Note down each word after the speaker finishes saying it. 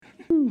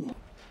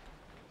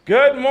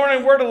Good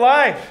morning, Word of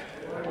Life.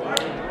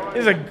 It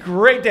is a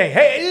great day.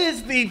 Hey, it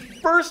is the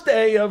first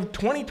day of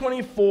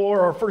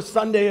 2024, or first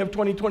Sunday of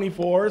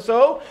 2024,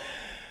 so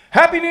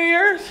Happy New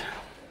Year's.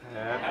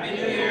 Happy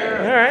New Year.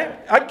 All right,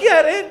 I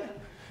get it.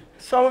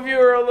 Some of you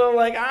are a little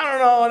like, I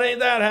don't know, it ain't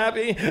that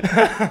happy.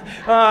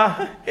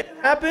 It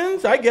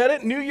happens, I get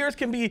it. New Year's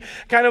can be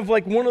kind of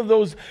like one of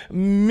those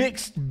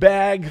mixed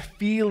bag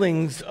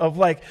feelings of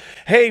like,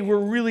 hey, we're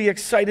really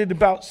excited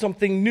about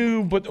something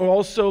new, but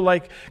also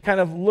like kind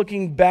of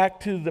looking back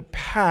to the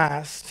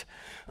past.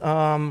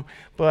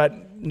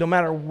 But no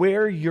matter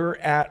where you're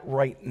at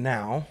right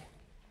now,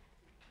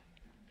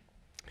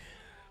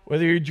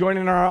 whether you're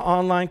joining our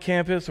online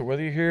campus or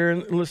whether you're here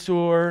in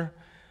LeSueur,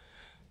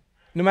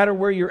 no matter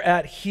where you're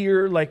at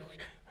here, like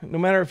no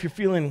matter if you're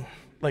feeling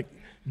like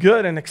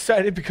good and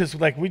excited because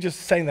like we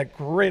just sang that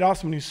great,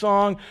 awesome new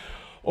song,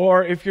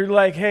 or if you're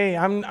like, hey,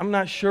 I'm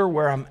not sure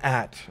where I'm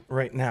at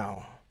right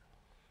now.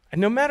 And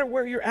no matter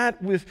where you're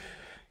at with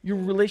your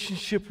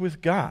relationship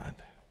with God,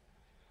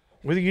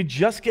 whether you're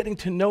just getting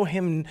to know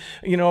Him,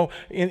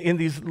 in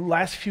these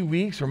last few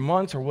weeks or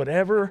months or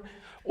whatever,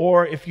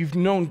 or if you've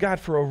known God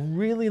for a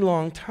really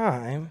long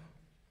time,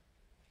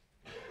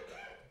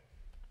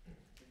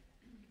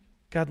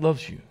 God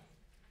loves you.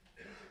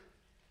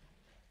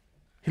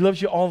 He loves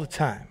you all the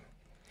time.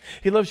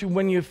 He loves you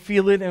when you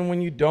feel it and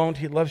when you don't.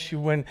 He loves you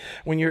when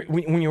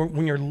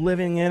you're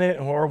living in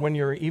it, or when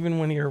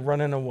you're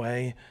running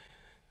away.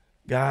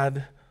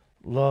 God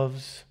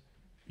loves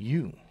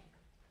you.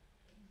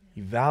 He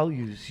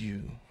values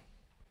you.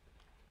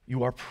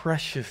 You are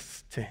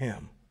precious to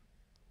Him.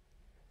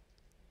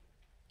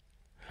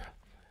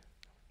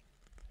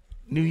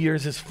 New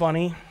Year's is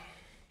funny.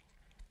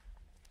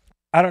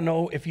 I don't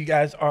know if you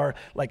guys are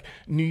like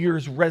New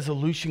Year's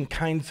resolution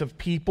kinds of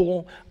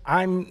people.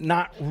 I'm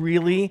not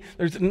really.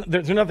 There's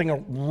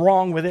nothing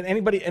wrong with it.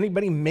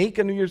 Anybody make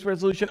a New Year's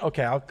resolution?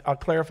 Okay, I'll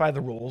clarify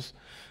the rules.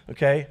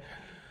 Okay.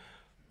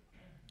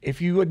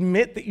 If you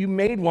admit that you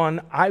made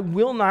one, I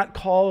will not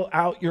call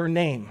out your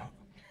name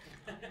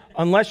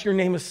unless your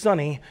name is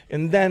Sonny,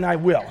 and then I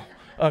will.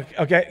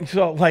 Okay,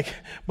 so like,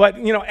 but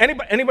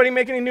anybody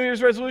make any New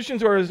Year's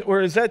resolutions,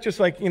 or is that just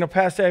like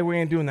passe? We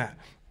ain't doing that.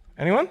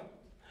 Anyone?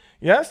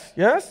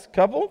 Yes,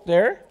 couple,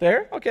 there,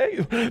 okay.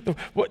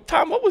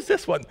 Tom, what was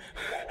this one?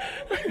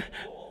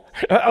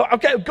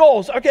 Okay,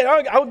 goals, okay,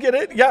 I'll get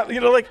it. Yeah,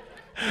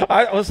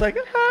 I was like,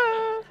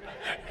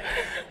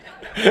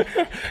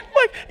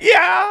 like,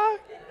 yeah,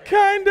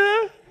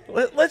 kinda.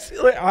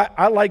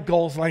 I like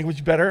goals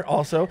language better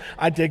also.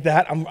 I dig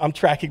that. I'm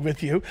tracking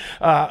with you.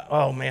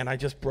 Oh man, I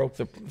just broke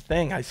the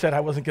thing. I said I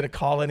wasn't going to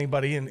call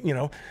anybody, and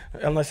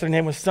unless their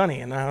name was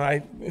Sonny, and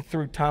I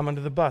threw Tom under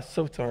the bus.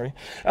 So sorry.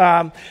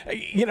 And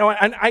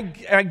I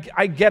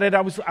get it. I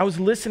was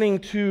listening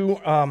to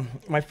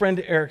my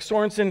friend Eric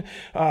Sorensen.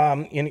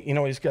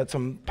 He's got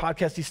some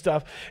podcasty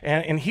stuff,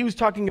 and he was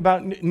talking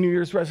about New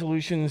Year's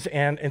resolutions,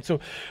 and so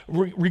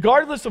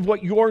regardless of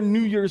what your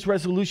New Year's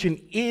resolution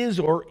is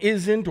or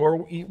isn't, or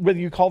whether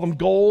you call them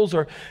goals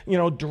or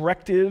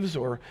directives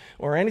or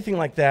anything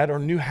like that, or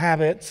new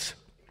habits.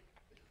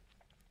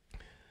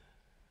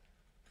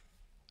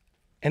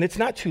 And it's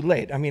not too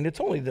late. I mean,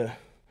 it's only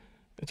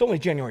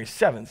January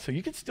 7th, so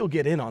you can still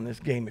get in on this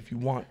game if you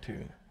want to.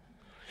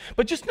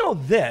 But just know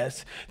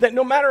this, that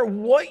no matter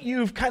what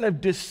you've kind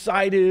of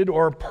decided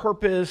or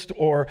purposed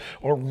or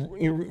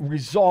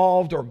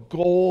resolved or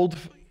goaled,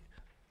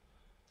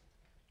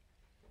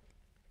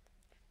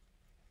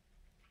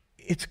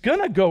 it's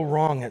gonna go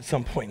wrong at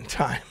some point in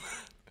time.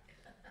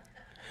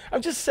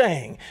 I'm just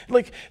saying,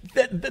 like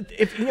that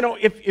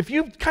if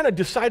you've kind of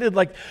decided,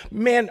 like,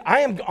 man,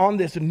 I am on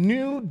this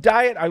new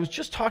diet. I was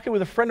just talking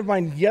with a friend of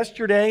mine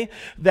yesterday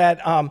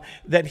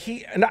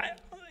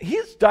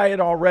his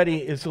diet already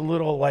is a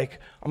little like,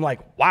 I'm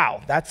like,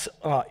 wow, that's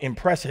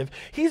impressive.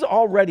 He's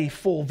already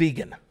full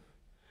vegan.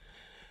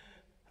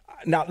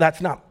 Now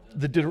it's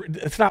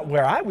not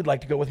where I would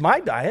like to go with my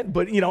diet,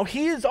 but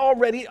he is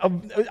already,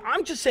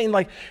 I'm just saying,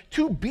 like,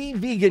 to be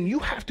vegan, you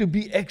have to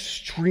be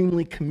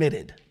extremely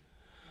committed.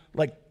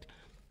 Like,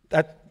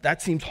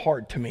 that seems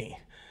hard to me.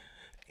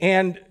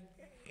 And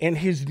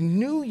his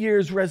New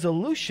Year's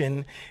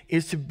resolution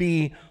is to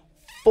be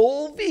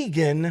full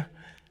vegan,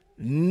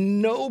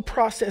 no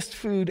processed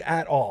food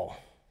at all.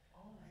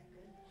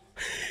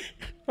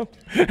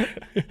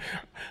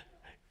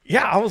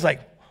 Yeah, I was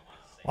like,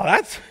 well,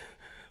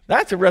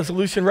 that's a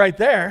resolution right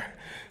there.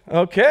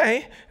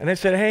 Okay. And I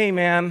said, hey,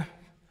 man,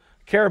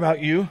 care about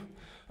you.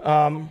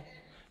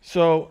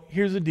 So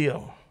here's the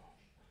deal.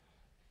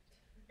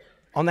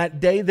 On that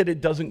day that it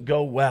doesn't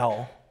go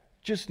well,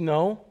 just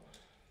know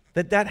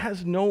that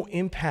has no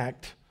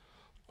impact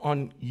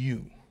on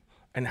you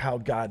and how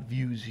God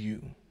views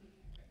you.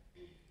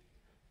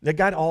 That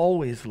God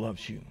always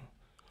loves you.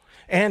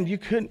 And you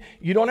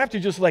don't have to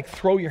just like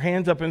throw your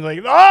hands up and like,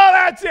 oh,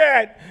 that's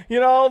it.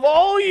 The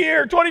whole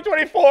year,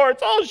 2024,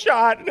 it's all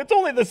shot, and it's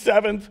only the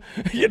 7th.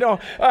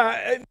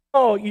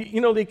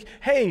 Like,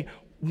 hey,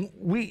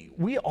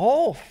 we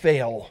all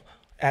fail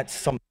at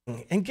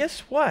something. And guess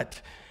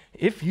what?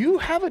 if you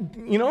have a,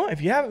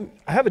 if you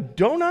have a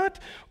donut,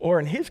 or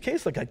in his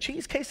case, like a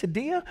cheese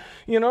quesadilla,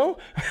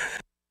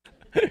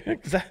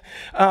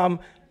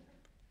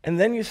 and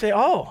then you say,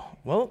 oh,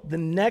 well, the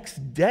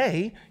next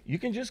day, you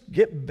can just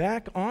get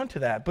back onto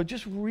that. But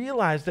just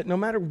realize that no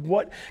matter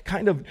what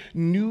kind of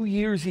New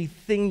Year's-y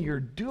thing you're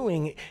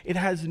doing, it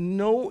has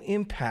no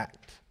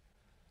impact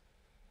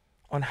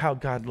on how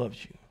God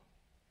loves you.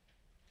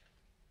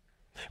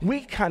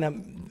 We kind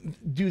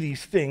of do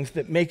these things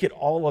that make it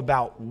all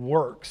about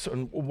works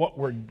and what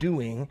we're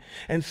doing.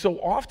 And so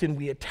often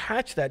we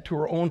attach that to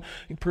our own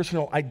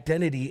personal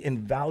identity and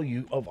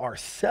value of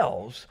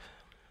ourselves.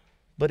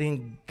 But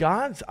in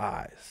God's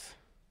eyes,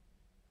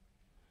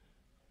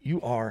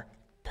 you are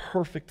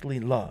perfectly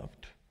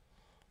loved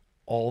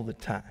all the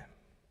time.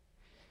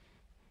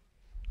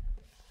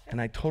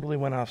 And I totally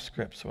went off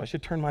script, so I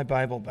should turn my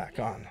Bible back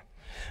on.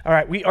 All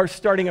right, we are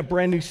starting a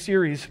brand new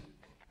series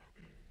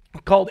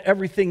called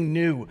Everything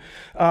New.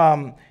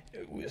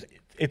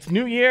 It's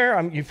New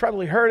Year. You've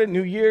probably heard it,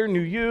 New Year,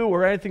 New You,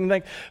 or anything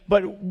like that.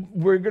 But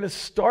we're going to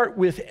start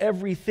with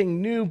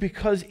everything new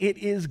because it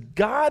is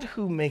God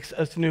who makes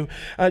us new.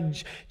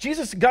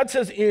 God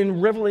says in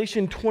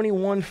Revelation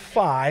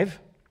 21:5,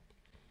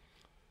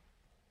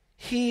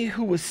 he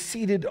who was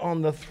seated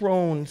on the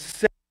throne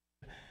said,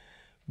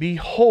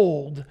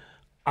 behold,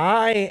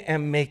 I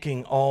am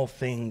making all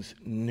things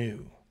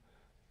new.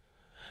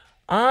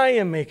 I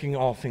am making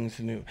all things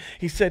new.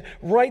 He said,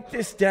 write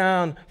this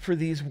down, for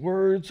these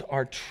words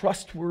are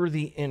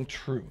trustworthy and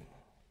true.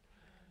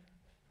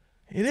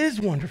 It is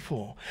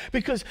wonderful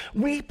because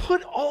we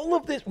put all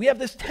of this, we have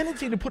this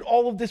tendency to put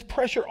all of this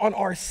pressure on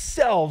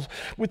ourselves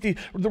with the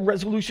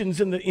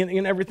resolutions and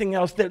everything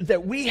else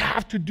that we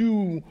have to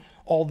do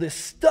all this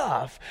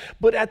stuff.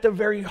 But at the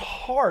very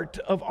heart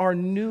of our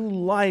new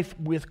life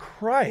with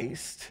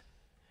Christ,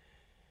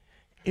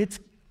 it's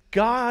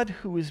God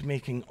who is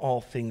making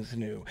all things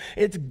new.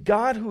 It's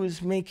God who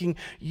is making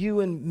you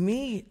and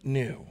me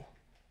new.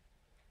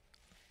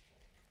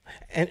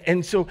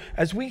 And so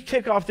as we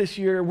kick off this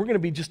year, we're going to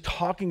be just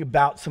talking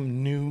about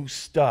some new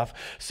stuff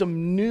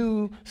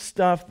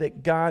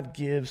that God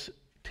gives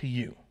to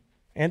you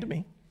and to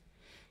me.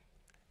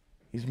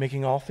 He's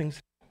making all things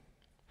new.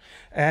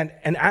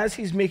 And as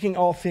he's making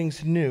all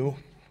things new,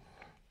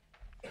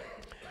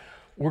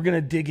 we're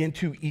going to dig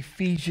into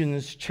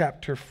Ephesians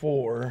chapter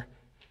 4,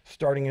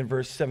 starting in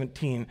verse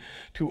 17,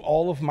 to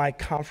all of my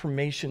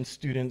confirmation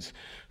students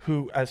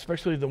who,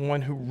 especially the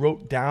one who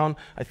wrote down,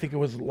 I think it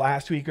was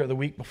last week or the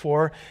week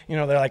before,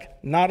 they're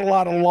like, not a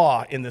lot of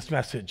law in this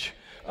message.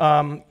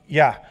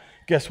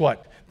 Guess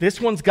what? This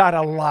one's got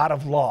a lot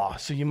of law,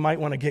 so you might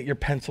want to get your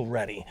pencil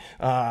ready.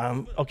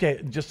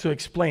 Okay, just to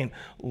explain,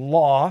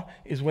 law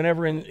is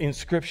whenever in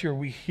Scripture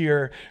we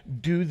hear,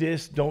 do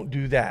this, don't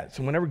do that.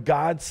 So whenever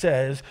God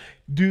says,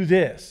 do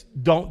this,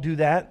 don't do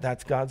that,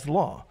 that's God's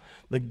law.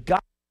 The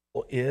gospel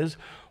is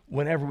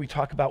whenever we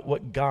talk about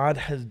what God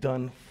has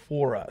done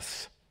for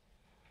us,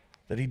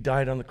 that he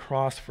died on the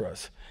cross for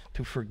us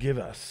to forgive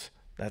us.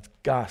 That's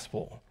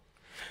gospel.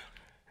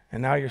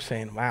 And now you're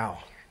saying, wow,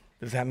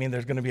 does that mean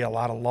there's going to be a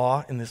lot of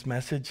law in this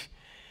message?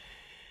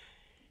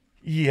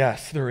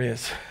 Yes, there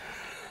is.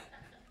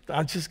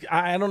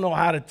 I don't know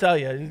how to tell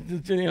you.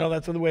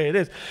 That's the way it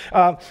is.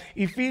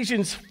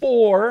 Ephesians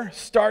 4,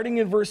 starting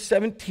in verse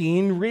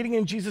 17, reading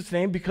in Jesus'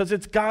 name because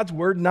it's God's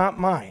word, not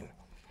mine.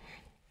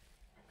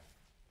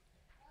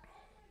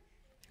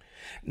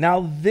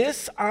 Now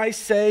this I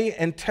say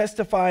and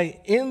testify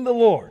in the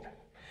Lord,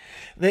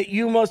 that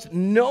you must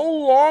no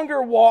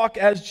longer walk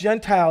as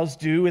Gentiles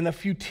do in the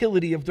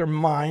futility of their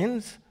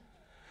minds.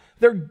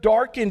 They're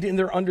darkened in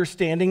their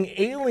understanding,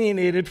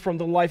 alienated from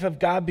the life of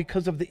God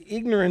because of the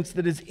ignorance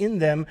that is in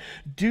them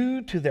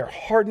due to their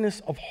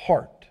hardness of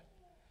heart.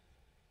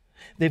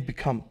 They've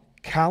become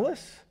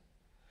callous.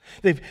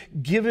 They've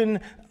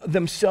given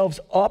themselves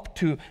up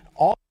to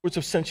all sorts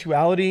of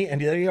sensuality,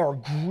 and they are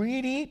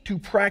greedy to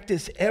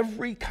practice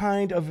every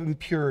kind of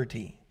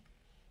impurity.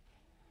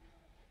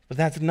 But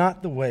that's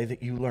not the way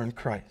that you learn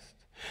Christ.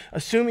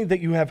 Assuming that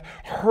you have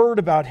heard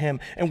about him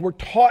and were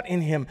taught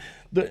in him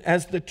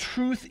as the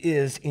truth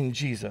is in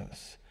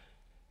Jesus,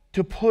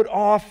 to put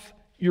off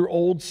your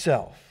old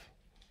self,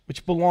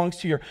 which belongs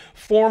to your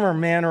former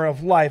manner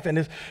of life and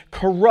is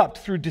corrupt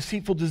through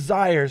deceitful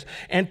desires,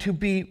 and to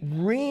be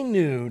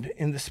renewed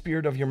in the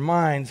spirit of your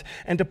minds,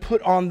 and to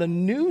put on the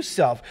new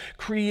self,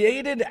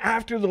 created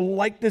after the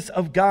likeness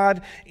of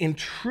God in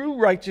true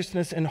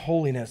righteousness and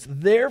holiness.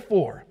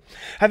 Therefore,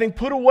 having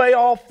put away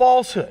all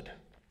falsehood,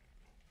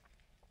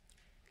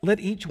 let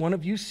each one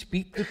of you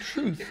speak the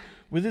truth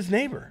with his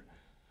neighbor,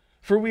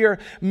 for we are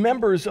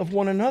members of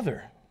one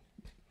another.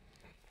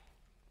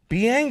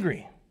 Be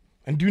angry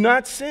and do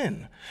not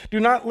sin.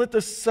 Do not let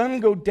the sun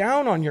go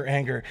down on your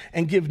anger,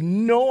 and give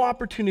no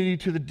opportunity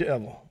to the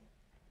devil.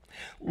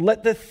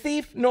 Let the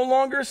thief no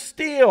longer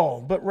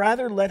steal, but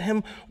rather let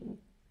him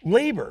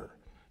labor,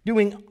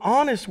 doing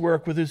honest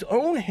work with his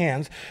own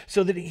hands,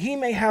 so that he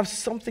may have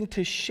something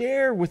to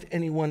share with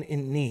anyone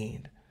in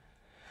need.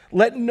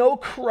 Let no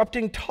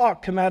corrupting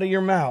talk come out of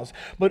your mouths,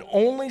 but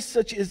only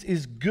such as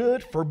is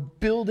good for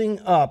building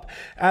up,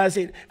 as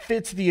it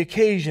fits the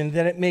occasion,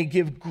 that it may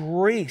give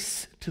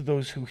grace to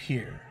those who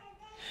hear.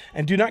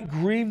 And do not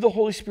grieve the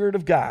Holy Spirit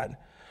of God,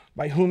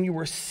 by whom you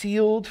were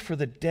sealed for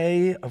the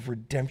day of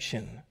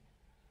redemption.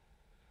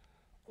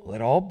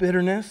 Let all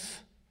bitterness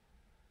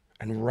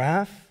and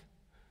wrath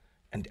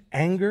and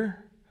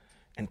anger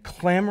and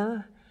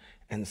clamor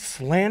and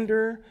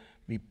slander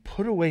be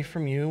put away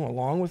from you,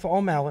 along with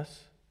all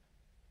malice.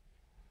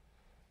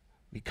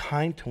 Be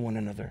kind to one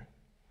another,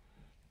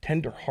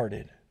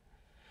 tender-hearted,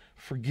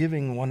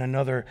 forgiving one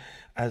another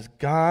as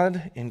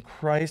God in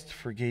Christ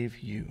forgave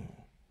you.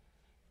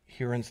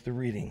 Here ends the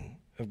reading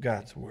of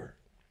God's word.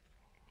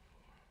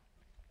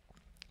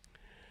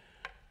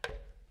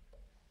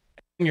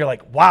 And you're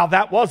like, wow,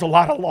 that was a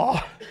lot of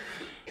law.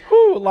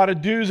 Whew, a lot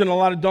of do's and a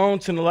lot of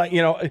don'ts and a lot,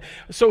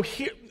 So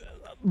here,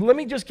 let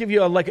me just give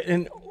you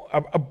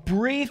a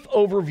brief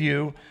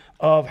overview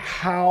of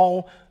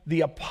how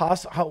the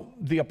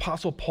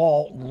Apostle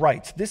Paul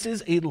writes. This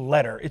is a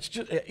letter. It's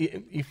just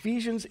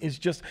Ephesians is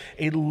just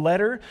a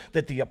letter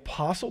that the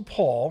Apostle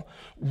Paul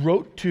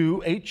wrote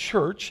to a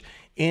church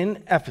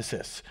in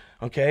Ephesus.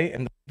 Okay,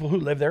 and the people who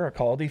live there are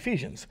called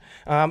Ephesians.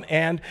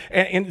 And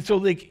so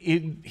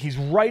he's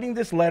writing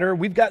this letter.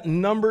 We've got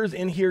numbers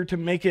in here to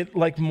make it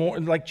more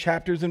like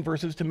chapters and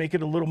verses to make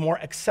it a little more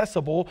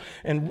accessible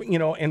and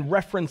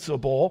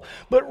referenceable.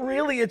 But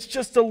really, it's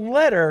just a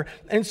letter.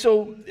 And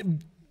so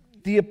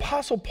the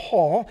Apostle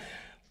Paul,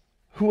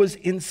 who was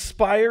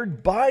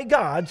inspired by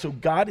God, so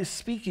God is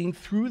speaking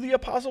through the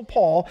Apostle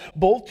Paul,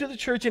 both to the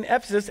church in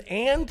Ephesus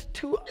and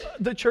to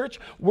the church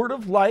Word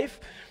of Life,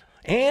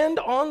 and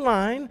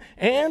online,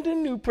 and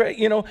in New Prayer,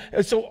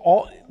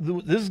 so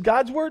this is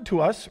God's word to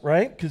us,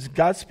 right? Because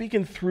God's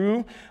speaking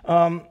through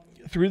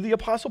the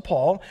Apostle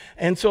Paul,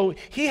 and so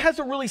he has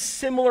a really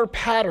similar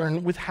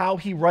pattern with how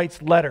he writes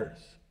letters.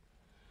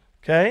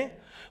 Okay,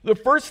 the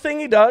first thing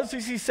he does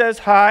is he says,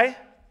 "Hi,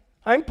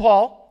 I'm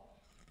Paul."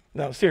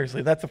 No,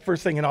 seriously, that's the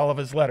first thing in all of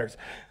his letters.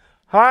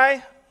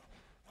 "Hi,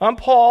 I'm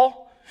Paul."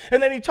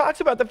 And then he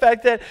talks about the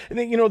fact that,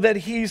 that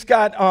he's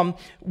got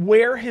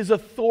where his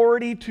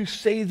authority to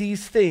say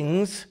these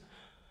things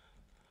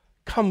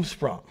comes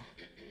from.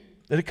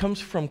 That it comes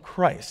from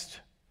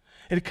Christ.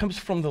 And it comes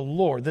from the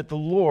Lord. That the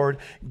Lord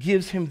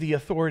gives him the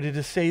authority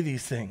to say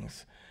these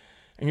things.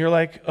 And you're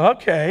like,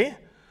 okay,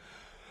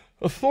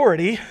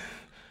 authority,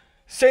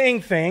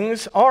 saying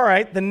things. All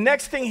right, the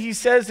next thing he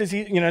says is,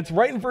 it's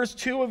right in verse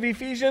 2 of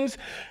Ephesians,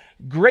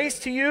 "Grace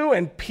to you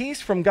and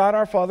peace from God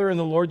our Father and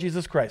the Lord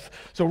Jesus Christ."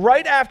 So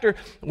right after,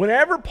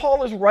 whenever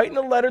Paul is writing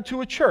a letter to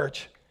a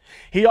church,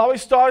 he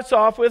always starts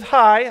off with,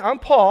 "Hi, I'm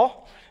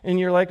Paul." And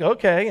you're like,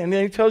 okay. And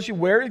then he tells you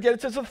where he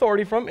gets his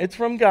authority from. It's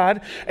from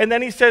God. And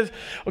then he says,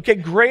 okay,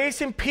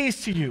 grace and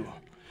peace to you,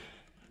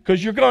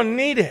 because you're going to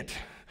need it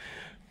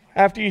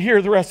after you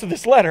hear the rest of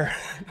this letter.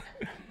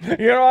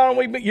 You're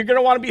going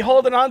to want to be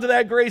holding on to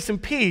that grace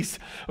and peace,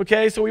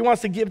 okay? So he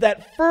wants to give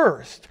that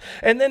first.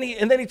 And then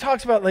he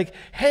talks about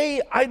hey,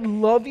 I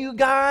love you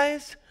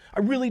guys. I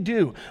really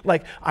do.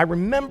 I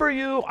remember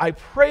you. I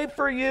pray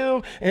for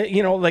you. And,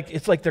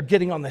 it's like they're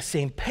getting on the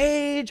same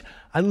page.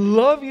 I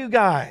love you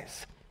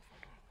guys.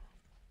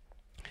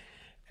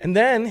 And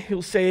then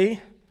he'll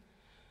say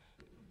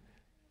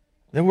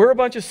that we're a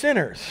bunch of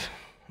sinners.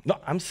 No,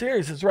 I'm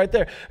serious. It's right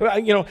there.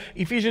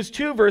 Ephesians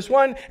 2, verse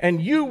 1,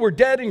 "And you were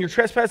dead in your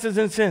trespasses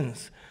and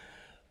sins."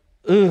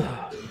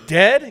 Ugh.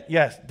 Dead?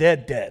 Yes,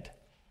 dead.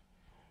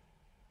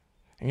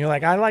 And you're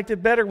like, I liked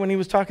it better when he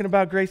was talking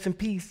about grace and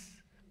peace.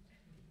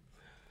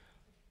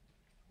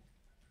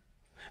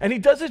 And he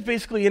does this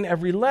basically in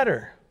every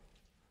letter.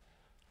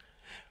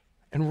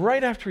 And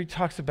right after he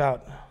talks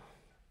about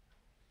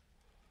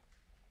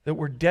that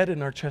we're dead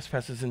in our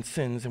trespasses and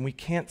sins and we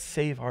can't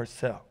save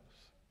ourselves,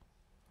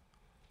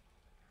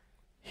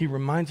 he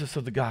reminds us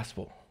of the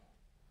gospel.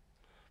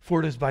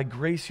 "For it is by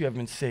grace you have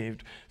been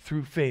saved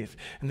through faith.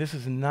 And this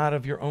is not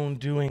of your own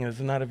doing, it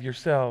is not of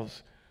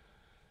yourselves.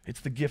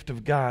 It's the gift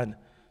of God,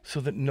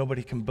 so that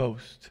nobody can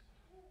boast."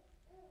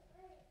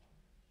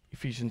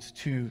 Ephesians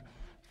 2,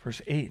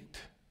 verse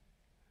 8.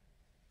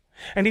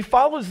 And he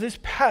follows this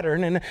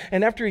pattern,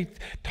 and after he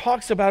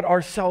talks about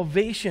our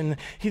salvation,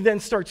 he then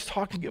starts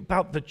talking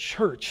about the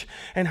church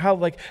and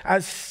how,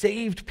 as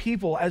saved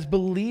people, as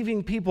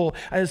believing people,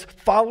 as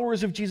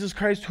followers of Jesus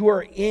Christ who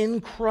are in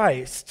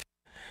Christ,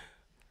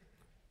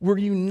 we're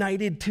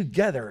united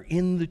together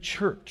in the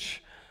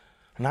church.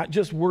 Not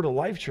just Word of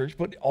Life Church,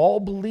 but all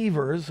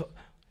believers,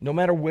 no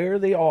matter where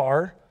they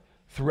are,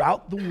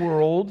 throughout the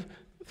world,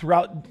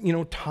 throughout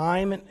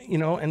time and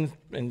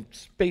and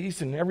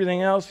space and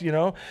everything else,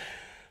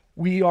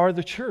 we are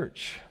the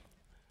church.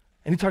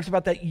 And he talks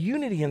about that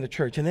unity in the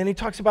church. And then he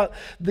talks about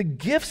the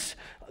gifts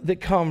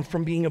that come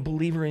from being a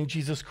believer in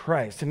Jesus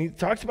Christ. And he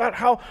talks about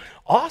how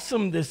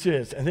awesome this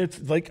is. And it's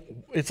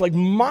like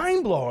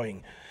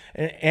mind-blowing.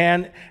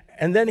 And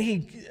then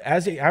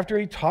after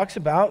he talks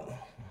about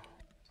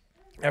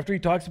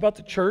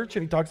the church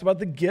and he talks about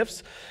the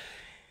gifts,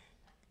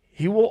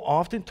 he will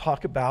often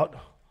talk about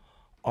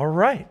All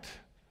right.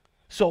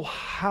 So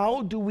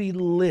how do we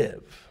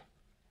live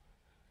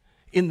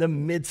in the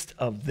midst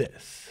of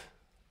this?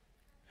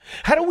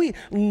 How do we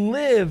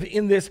live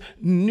in this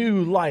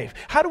new life?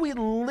 How do we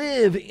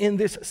live in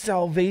this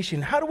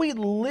salvation? How do we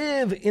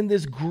live in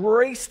this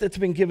grace that's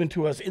been given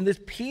to us, in this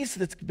peace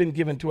that's been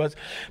given to us?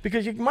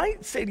 Because you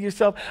might say to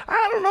yourself,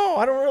 I don't know,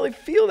 I don't really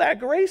feel that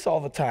grace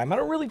all the time. I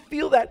don't really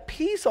feel that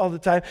peace all the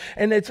time.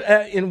 And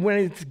and when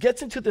it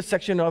gets into the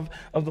section of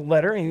the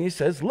letter, and he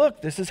says,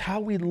 look, this is how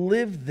we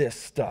live this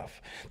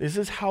stuff. This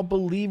is how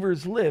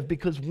believers live.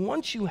 Because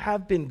once you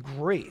have been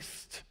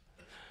graced,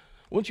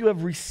 once you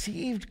have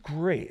received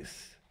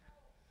grace,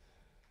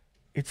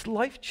 it's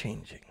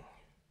life-changing.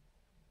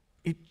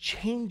 It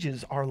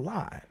changes our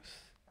lives.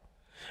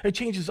 It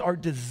changes our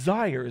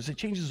desires. It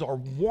changes our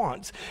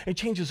wants. It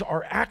changes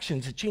our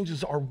actions. It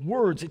changes our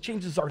words. It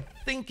changes our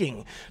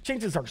thinking. It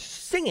changes our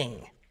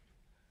singing.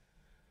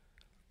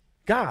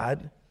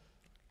 God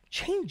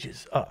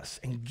changes us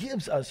and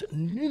gives us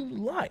new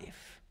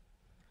life.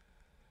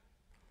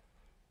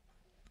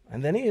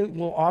 And then he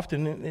will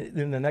often,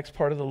 in the next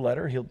part of the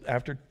letter,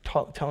 after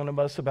telling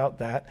us about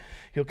that,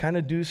 he'll kind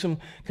of do some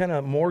kind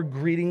of more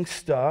greeting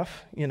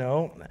stuff,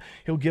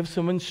 He'll give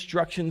some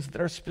instructions that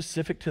are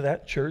specific to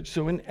that church.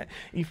 So in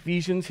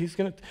Ephesians, he's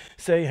going to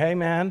say, hey,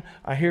 man,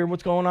 I hear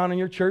what's going on in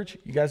your church.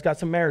 You guys got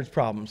some marriage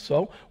problems.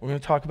 So we're going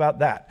to talk about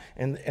that.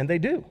 And they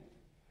do.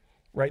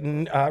 Right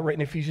in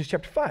Ephesians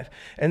chapter 5.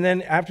 And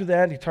then after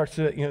that, he talks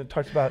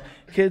about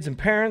kids and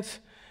parents.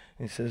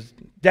 And he says,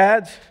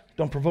 dads,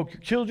 don't provoke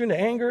your children to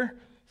anger.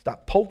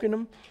 Stop poking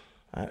them.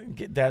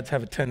 Dads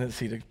have a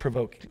tendency to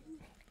provoke,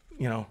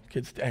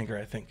 kids to anger,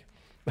 I think.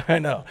 I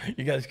know.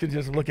 You guys could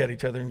just look at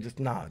each other and just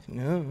nod.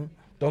 No,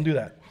 don't do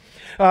that.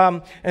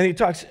 And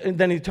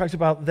then he talks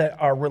about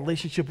our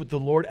relationship with the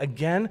Lord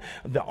again,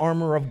 the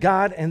armor of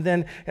God, and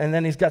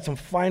then he's got some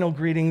final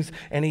greetings,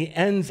 and he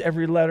ends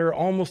every letter,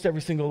 almost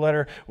every single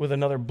letter, with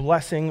another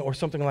blessing or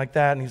something like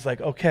that. And he's like,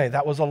 okay,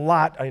 that was a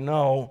lot, I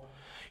know.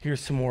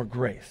 Here's some more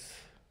grace.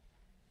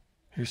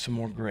 Here's some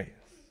more grace.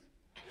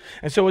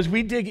 And so as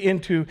we dig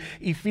into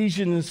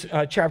Ephesians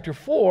chapter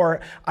 4,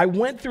 I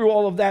went through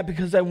all of that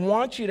because I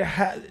want you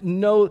to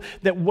know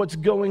that what's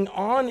going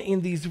on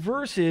in these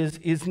verses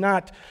is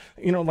not,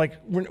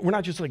 we're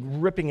not just like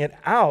ripping it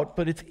out,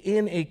 but it's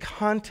in a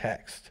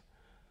context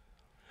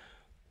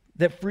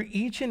that for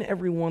each and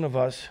every one of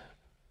us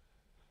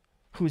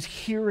who's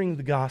hearing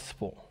the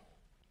gospel,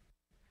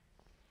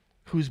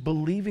 who's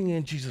believing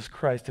in Jesus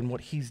Christ and what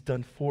he's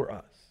done for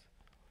us,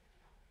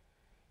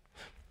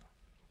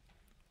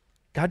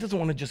 God doesn't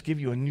want to just give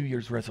you a New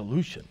Year's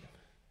resolution.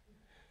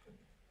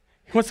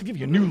 He wants to give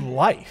you a new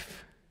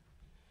life.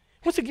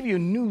 He wants to give you a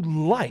new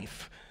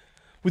life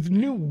with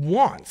new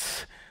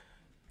wants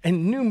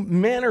and new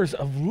manners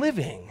of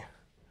living,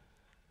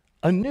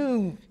 a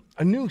new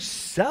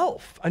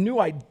self, a new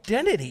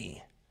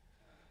identity.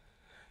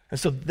 And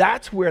so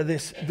that's where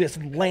this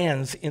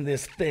lands in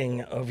this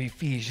thing of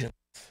Ephesians.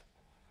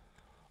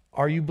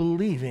 Are you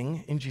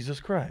believing in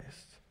Jesus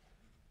Christ?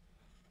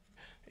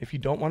 If you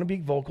don't want to be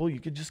vocal, you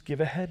could just give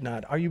a head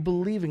nod. Are you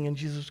believing in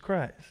Jesus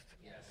Christ?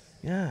 Yes.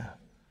 Yeah.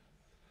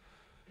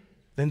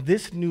 Then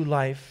this new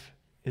life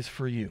is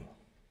for you.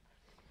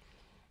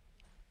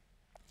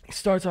 He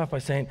starts off by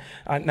saying,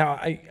 now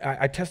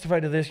I testify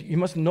to this, you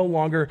must no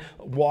longer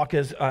walk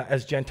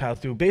as Gentiles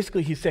do.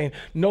 Basically, he's saying,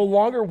 no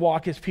longer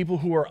walk as people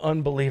who are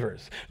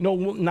unbelievers. No,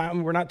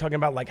 we're not talking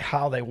about like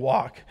how they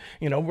walk.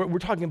 We're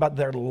talking about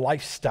their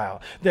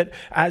lifestyle. That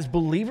as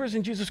believers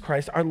in Jesus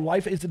Christ, our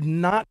life is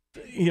not,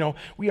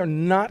 we are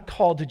not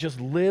called to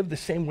just live the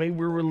same way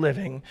we were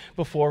living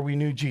before we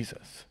knew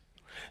Jesus.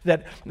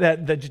 That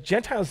the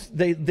Gentiles,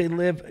 they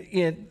live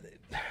in,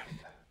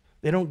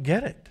 they don't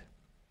get it.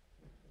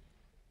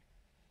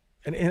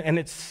 And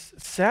it's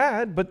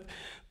sad, but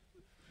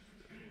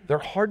their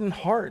hardened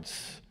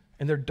hearts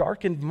and their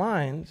darkened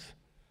minds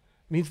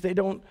means they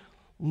don't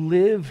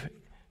live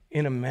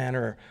in a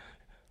manner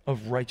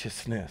of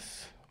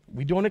righteousness.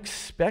 We don't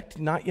expect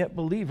not yet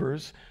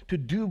believers to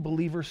do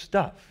believer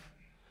stuff.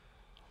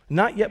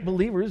 Not yet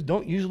believers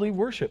don't usually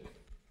worship.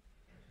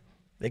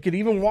 They could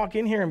even walk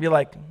in here and be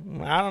like,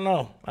 I don't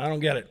know, I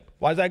don't get it.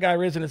 Why is that guy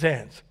raising his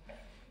hands?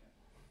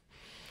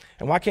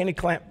 And why can't he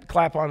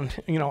clap on,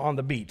 on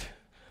the beat?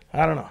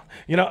 I don't know.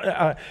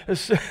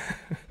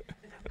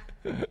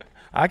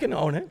 I can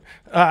own it.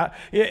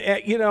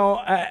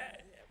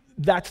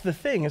 That's the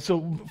thing. And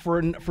so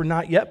for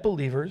not yet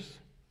believers,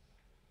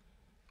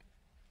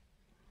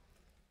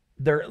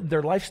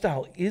 their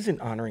lifestyle isn't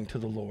honoring to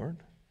the Lord.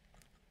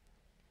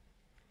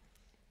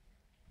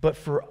 But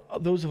for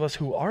those of us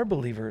who are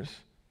believers,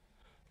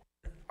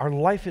 our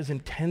life is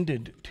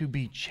intended to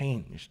be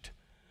changed,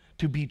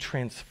 to be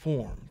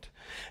transformed.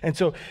 And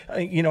so,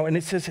 and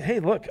it says, hey,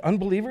 look,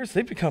 unbelievers,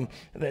 they've become,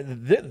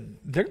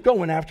 they're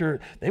going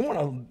after,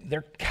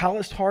 their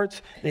calloused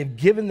hearts, they've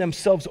given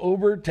themselves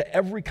over to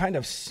every kind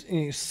of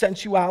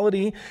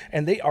sensuality,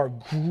 and they are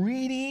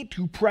greedy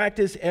to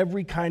practice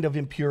every kind of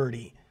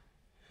impurity.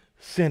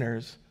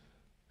 Sinners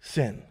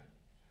sin.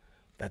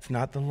 That's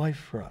not the life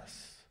for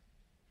us.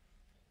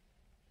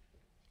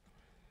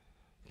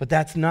 But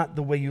that's not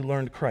the way you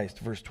learned Christ,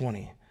 verse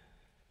 20.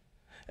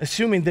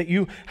 Assuming that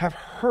you have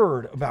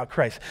heard about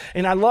Christ.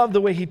 And I love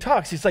the way he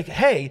talks. He's like,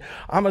 hey,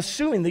 I'm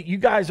assuming that you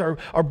guys are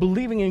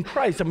believing in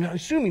Christ. I'm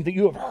assuming that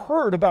you have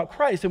heard about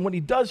Christ and what he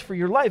does for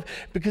your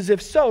life. Because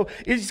if so,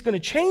 it's going to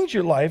change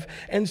your life.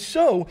 And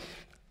so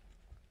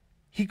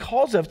he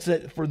calls us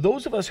that for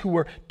those of us who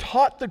were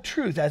taught the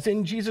truth, as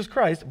in Jesus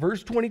Christ,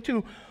 verse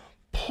 22,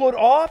 put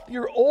off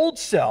your old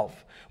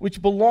self, which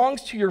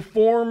belongs to your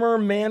former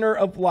manner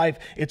of life.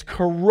 It's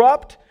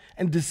corrupt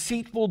and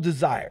deceitful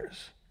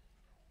desires.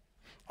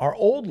 Our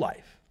old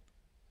life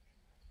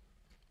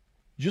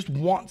just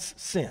wants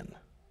sin,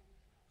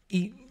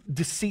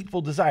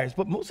 deceitful desires,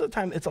 but most of the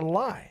time it's a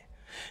lie.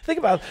 Think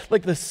about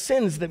like the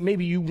sins that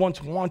maybe you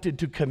once wanted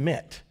to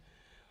commit.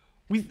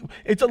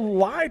 It's a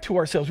lie to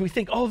ourselves. We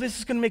think, oh, this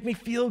is going to make me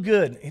feel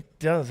good. It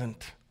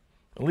doesn't,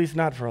 at least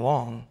not for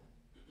long.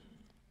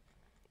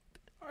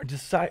 Our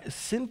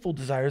sinful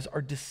desires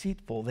are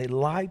deceitful. They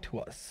lie to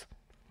us.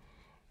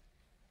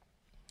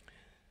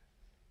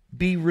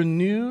 Be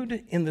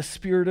renewed in the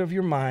spirit of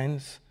your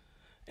minds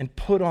and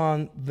put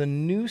on the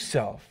new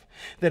self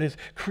that is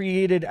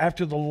created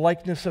after the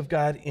likeness of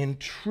God in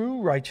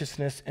true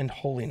righteousness and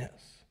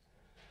holiness.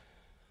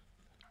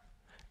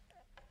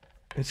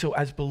 And so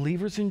as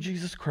believers in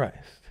Jesus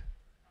Christ,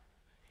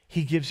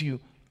 he gives you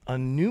a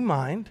new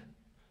mind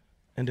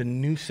and a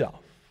new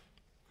self.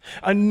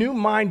 A new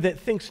mind that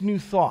thinks new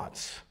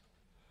thoughts.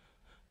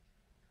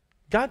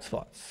 God's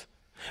thoughts.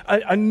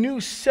 A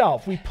new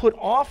self. We put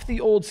off the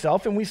old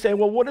self and we say,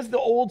 well, what does the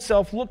old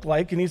self look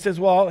like? And he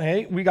says, well,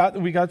 hey, we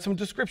got some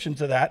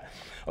descriptions of that.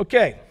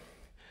 Okay.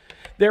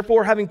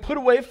 Therefore, having put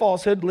away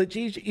falsehood, let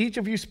each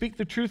of you speak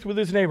the truth with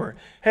his neighbor.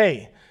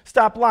 Hey,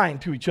 stop lying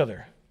to each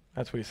other.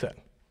 That's what he said.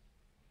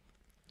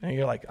 And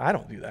you're like, I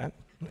don't do that.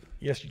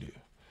 Yes, you do.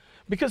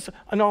 Because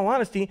in all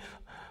honesty,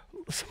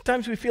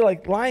 sometimes we feel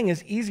like lying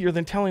is easier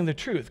than telling the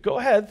truth. Go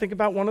ahead, think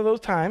about one of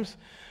those times.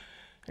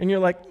 And you're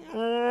like,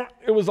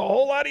 it was a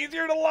whole lot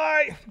easier to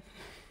lie.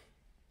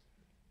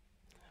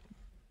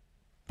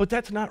 But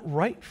that's not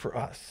right for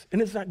us,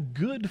 and it's not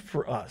good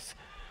for us.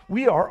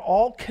 We are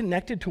all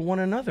connected to one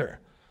another.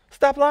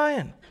 Stop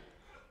lying.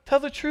 Tell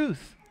the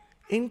truth.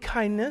 In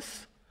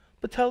kindness,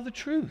 but tell the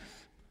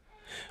truth.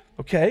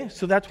 Okay,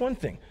 so that's one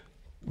thing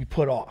we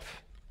put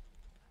off.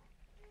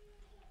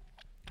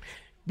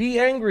 Be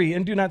angry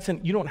and do not sin.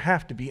 You don't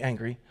have to be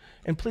angry,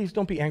 and please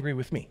don't be angry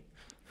with me.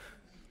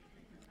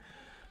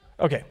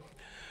 Okay,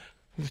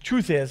 the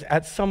truth is,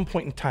 at some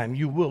point in time,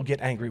 you will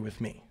get angry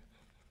with me.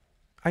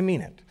 I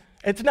mean it.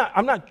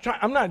 I'm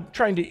not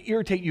trying to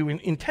irritate you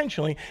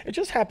intentionally. It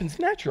just happens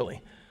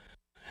naturally.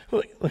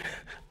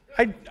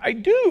 I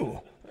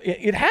do.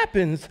 It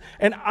happens,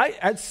 and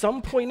at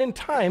some point in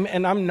time,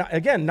 and I'm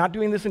not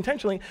doing this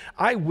intentionally,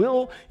 I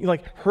will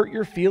hurt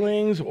your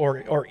feelings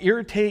or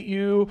irritate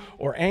you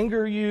or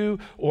anger you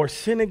or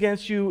sin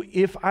against you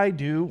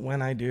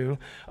when I do.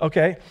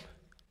 Okay,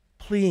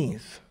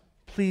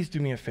 Please do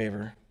me a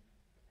favor.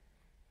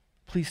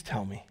 Please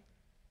tell me.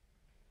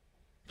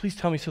 Please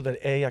tell me so that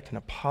A, I can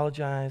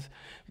apologize,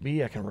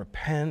 B, I can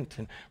repent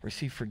and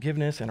receive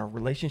forgiveness and our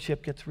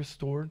relationship gets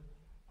restored,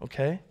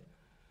 okay?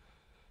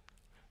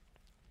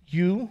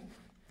 You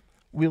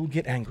will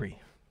get angry.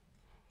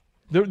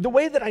 The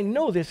way that I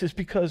know this is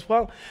because,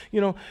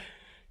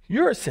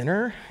 you're a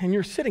sinner and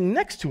you're sitting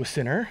next to a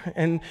sinner,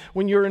 and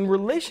when you're in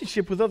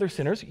relationship with other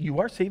sinners, you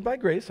are saved by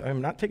grace.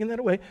 I'm not taking that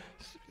away.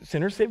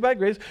 Sinners saved by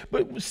grace.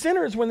 But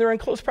sinners, when they're in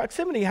close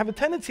proximity, have a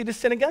tendency to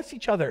sin against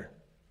each other.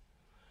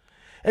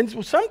 And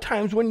so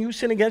sometimes when you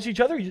sin against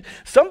each other,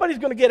 somebody's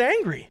going to get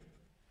angry.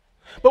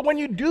 But when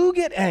you do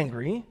get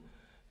angry,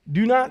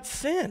 do not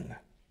sin.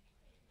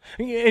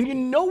 And you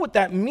know what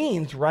that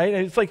means, right?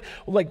 It's like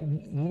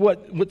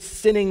what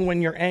sinning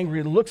when you're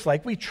angry looks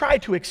like. We try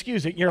to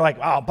excuse it. You're like,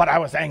 oh, but I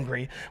was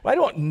angry. Well, I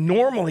don't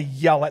normally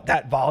yell at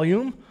that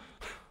volume.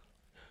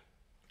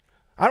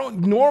 I don't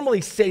normally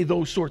say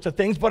those sorts of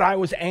things, but I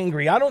was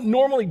angry. I don't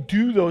normally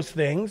do those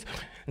things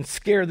and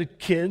scare the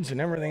kids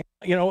and everything,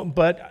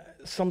 but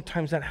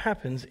sometimes that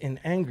happens in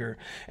anger.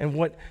 And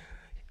what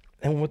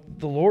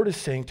the Lord is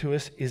saying to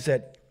us is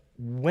that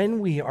when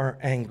we are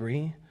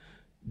angry,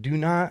 do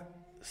not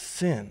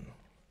sin.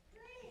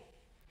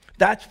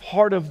 That's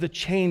part of the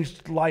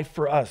changed life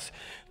for us.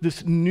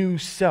 This new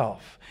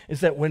self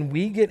is that when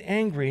we get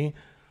angry,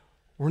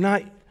 we're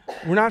not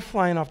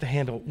flying off the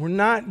handle. We're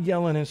not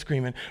yelling and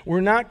screaming.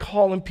 We're not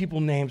calling people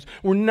names.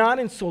 We're not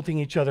insulting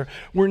each other.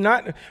 We're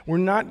not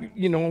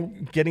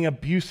getting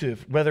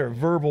abusive, whether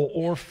verbal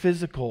or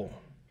physical.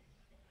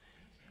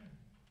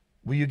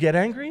 Will you get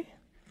angry?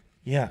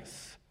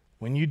 Yes.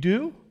 When you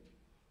do,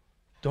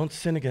 don't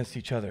sin against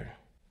each other.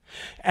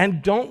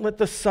 And don't let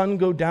the sun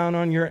go down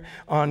on your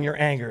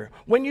anger.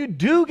 When you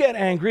do get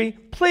angry,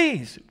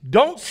 please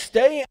don't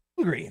stay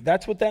angry.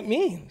 That's what that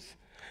means.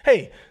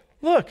 Hey,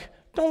 look,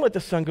 don't let the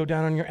sun go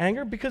down on your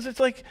anger, because it's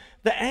like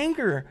the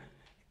anger,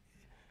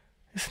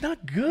 it's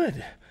not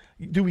good.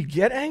 Do we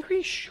get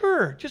angry?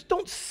 Sure. Just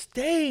don't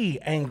stay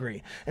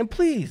angry. And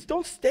please,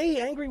 don't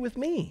stay angry with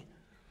me.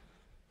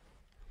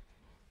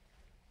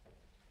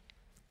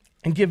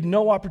 And give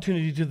no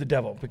opportunity to the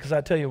devil, because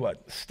I tell you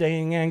what,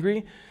 staying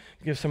angry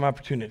gives some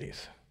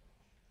opportunities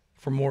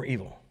for more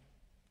evil.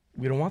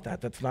 We don't want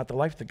that. That's not the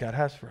life that God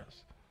has for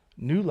us.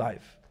 New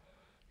life,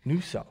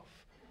 new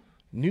self,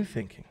 new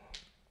thinking.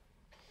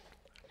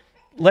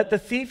 Let the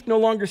thief no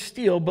longer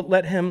steal, but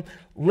let him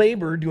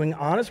labor doing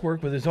honest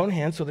work with his own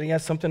hands so that he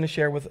has something to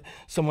share with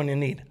someone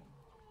in need.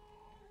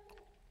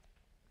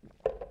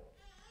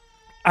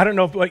 I don't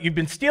know what you've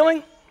been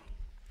stealing.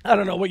 I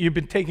don't know what you've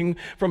been taking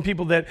from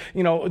people that,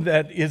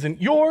 that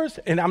isn't yours.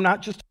 And I'm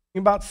not just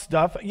talking about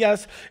stuff.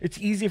 Yes, it's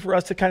easy for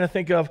us to kind of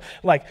think of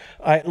like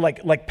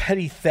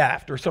petty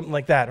theft or something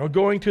like that, or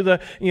going to the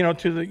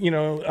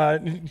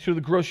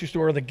grocery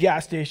store or the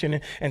gas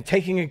station and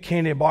taking a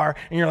candy bar,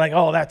 and you're like,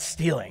 oh, that's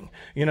stealing.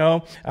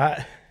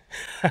 I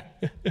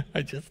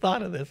just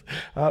thought of this.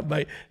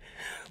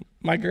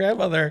 My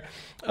grandmother.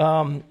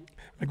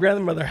 My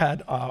grandmother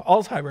had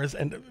Alzheimer's,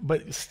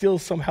 but still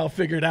somehow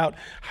figured out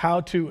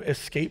how to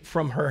escape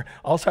from her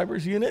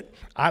Alzheimer's unit.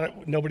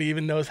 Nobody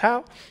even knows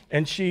how.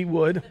 And she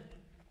would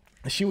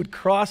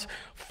cross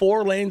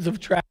 4 lanes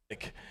of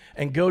traffic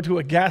and go to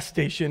a gas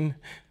station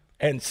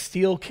and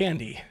steal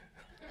candy.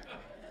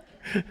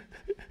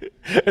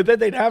 And then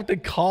they'd have to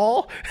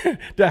call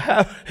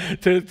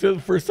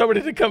for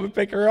somebody to come and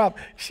pick her up.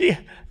 She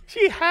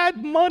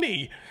had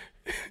money.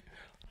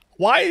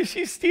 Why is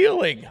she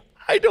stealing?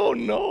 I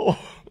don't know.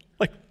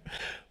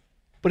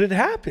 But it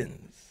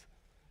happens.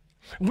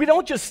 We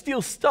don't just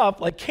steal stuff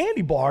like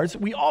candy bars.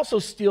 We also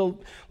steal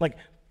like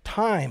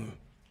time,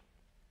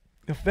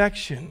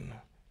 affection.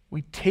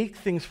 We take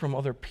things from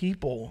other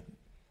people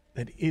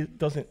that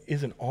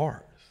isn't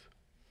ours.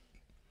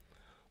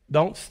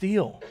 Don't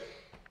steal.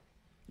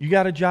 You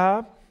got a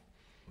job?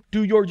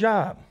 Do your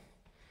job.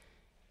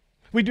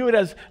 We do it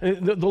as,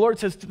 the Lord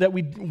says that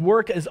we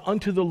work as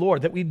unto the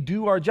Lord, that we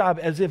do our job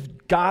as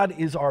if God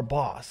is our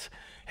boss.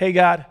 Hey,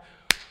 God,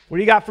 what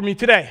do you got for me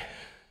today?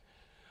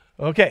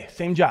 Okay,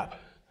 same job.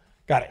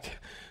 Got it.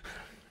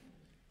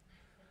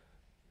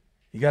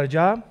 You got a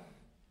job?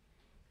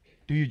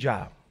 Do your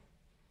job.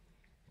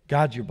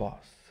 God's your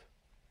boss.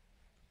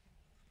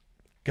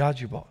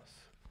 God's your boss.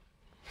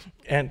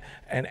 And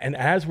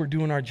as we're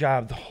doing our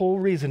job, the whole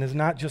reason is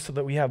not just so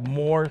that we have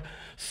more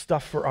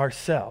stuff for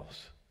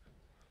ourselves,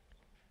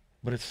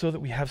 but it's so that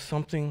we have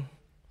something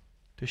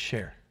to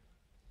share.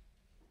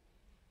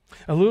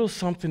 A little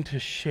something to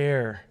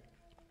share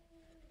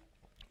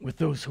with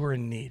those who are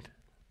in need.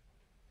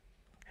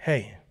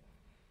 Hey,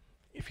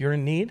 if you're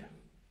in need,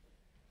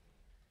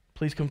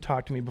 please come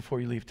talk to me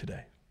before you leave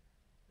today.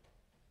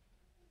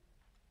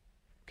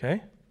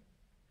 Okay?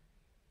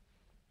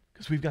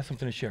 Because we've got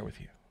something to share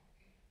with you.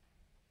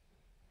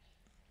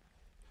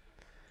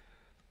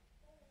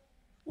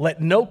 Let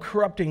no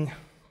corrupting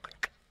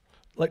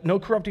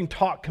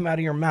talk come out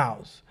of your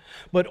mouths,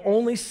 but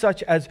only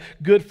such as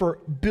good for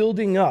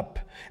building up,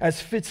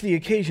 as fits the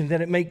occasion,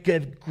 that it may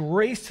give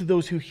grace to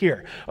those who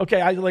hear. Okay,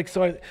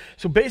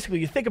 so basically,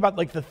 you think about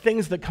like the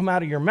things that come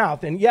out of your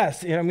mouth, and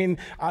yes,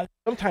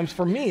 sometimes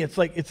for me, it's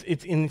like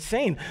it's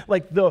insane.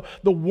 Like the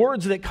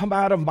words that come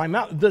out of my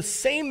mouth, the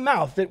same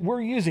mouth that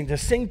we're using to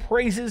sing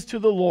praises to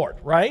the Lord,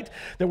 right?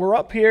 That we're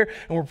up here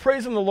and we're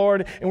praising the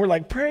Lord, and we're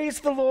like, praise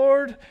the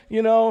Lord.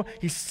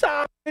 He's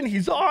sovereign,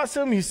 He's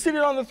awesome, He's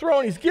sitting on the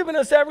throne, He's given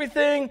us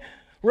everything.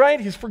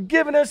 Right? He's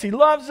forgiven us. He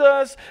loves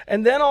us.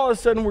 And then all of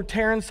a sudden, we're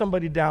tearing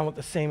somebody down with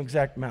the same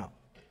exact mouth.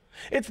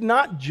 It's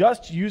not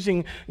just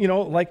using,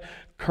 like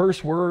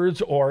curse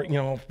words or,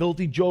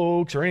 filthy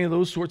jokes or any of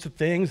those sorts of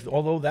things,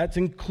 although that's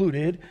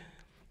included.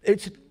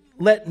 It's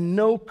let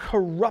no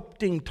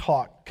corrupting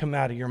talk come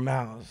out of your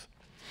mouths.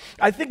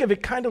 I think of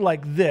it kind of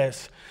like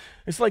this.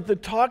 It's like the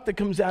talk that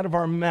comes out of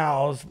our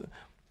mouths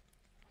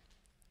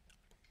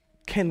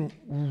can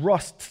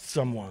rust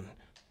someone.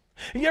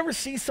 You ever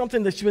see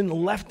something that's been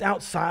left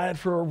outside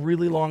for a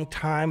really long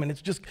time and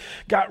it's just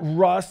got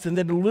rust, and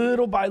then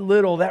little by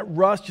little that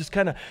rust just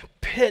kind of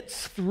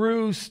pits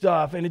through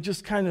stuff and it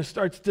just kind of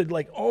starts to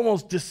like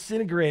almost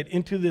disintegrate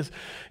into this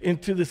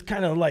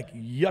kind of like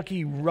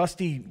yucky,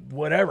 rusty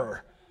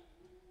whatever,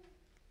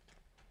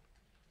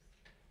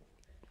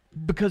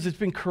 because it's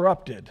been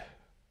corrupted.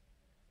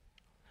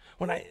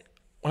 When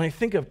I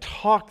think of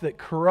talk that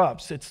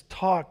corrupts, it's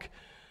talk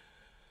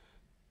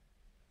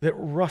that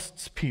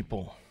rusts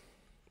people,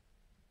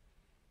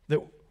 that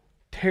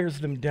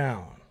tears them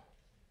down,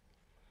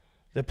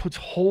 that puts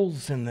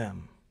holes in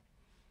them.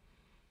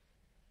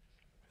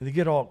 They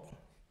get all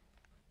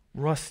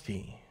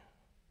rusty.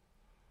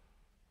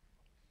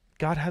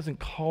 God hasn't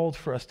called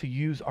for us to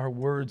use our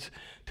words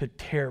to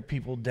tear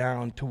people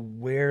down, to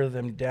wear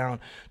them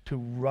down, to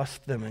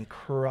rust them and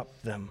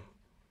corrupt them.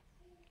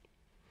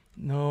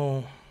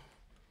 No.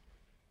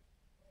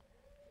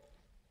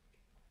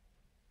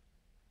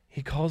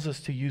 He calls us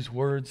to use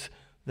words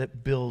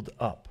that build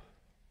up.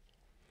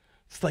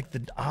 It's like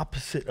the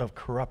opposite of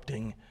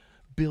corrupting,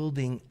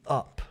 building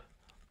up.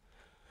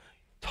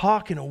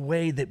 Talk in a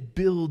way that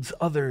builds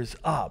others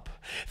up.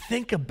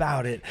 Think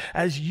about it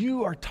as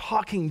you are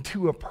talking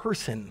to a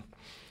person,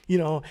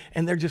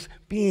 and they're just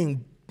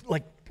being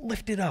like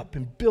lifted up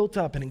and built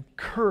up and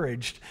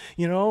encouraged,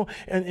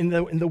 and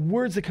the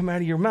words that come out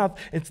of your mouth,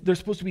 they're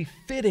supposed to be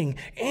fitting.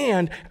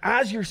 And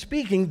as you're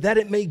speaking, that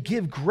it may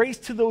give grace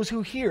to those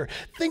who hear.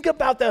 Think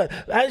about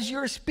that. As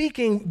you're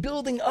speaking,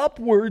 building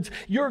upwards,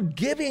 you're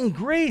giving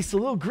grace. A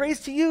little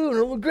grace to you, and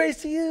a little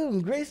grace to you,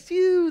 and grace to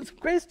you, and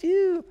grace to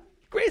you,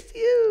 grace to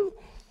you.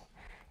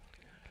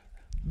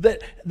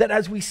 That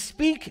as we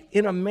speak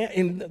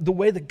in the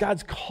way that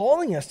God's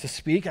calling us to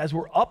speak, as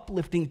we're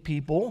uplifting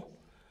people,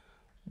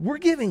 we're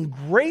giving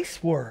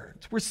grace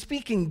words. We're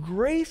speaking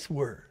grace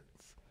words.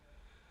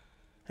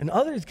 And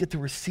others get to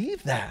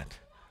receive that.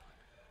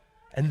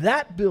 And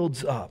that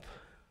builds up.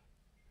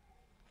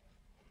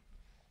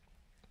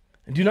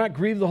 And do not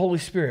grieve the Holy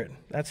Spirit.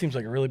 That seems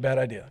like a really bad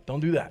idea.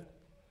 Don't do that.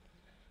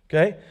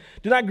 Okay?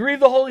 Do not grieve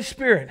the Holy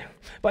Spirit,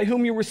 by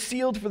whom you were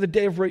sealed for the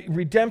day of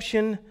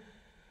redemption.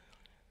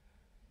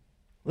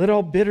 Let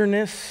all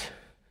bitterness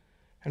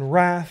and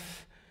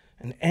wrath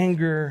and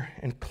anger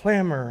and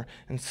clamor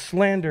and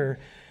slander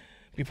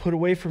be put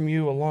away from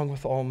you, along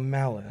with all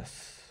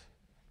malice.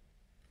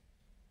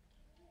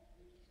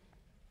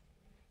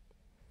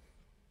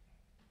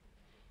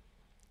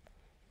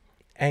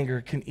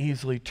 Anger can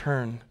easily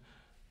turn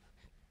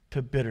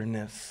to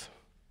bitterness.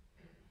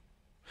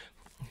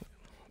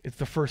 It's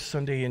the first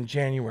Sunday in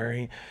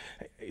January.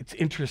 It's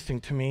interesting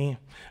to me.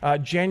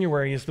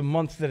 January is the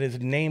month that is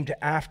named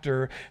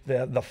after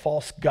the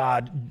false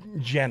god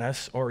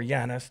Janus, or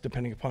Janus,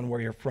 depending upon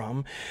where you're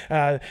from.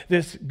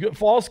 This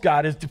false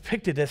god is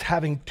depicted as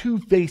having two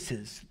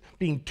faces,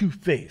 being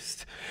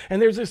two-faced.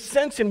 And there's a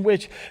sense in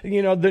which,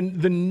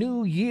 the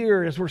new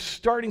year, as we're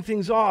starting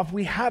things off,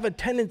 we have a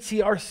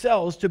tendency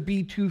ourselves to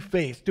be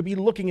two-faced, to be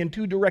looking in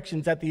two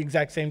directions at the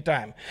exact same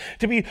time,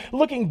 to be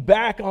looking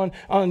back on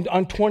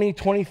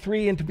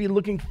 2023 and to be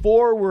looking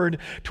forward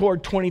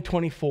toward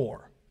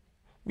 2024.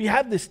 We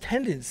have this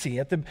tendency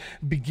at the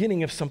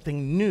beginning of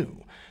something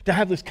new to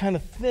have this kind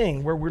of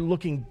thing where we're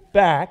looking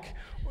back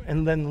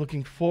and then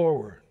looking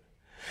forward.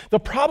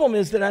 The problem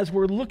is that as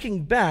we're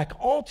looking back,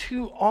 all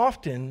too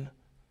often,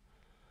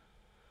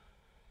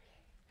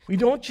 we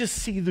don't just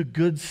see the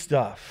good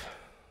stuff.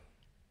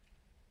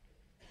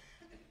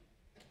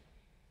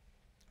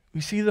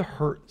 We see the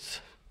hurts.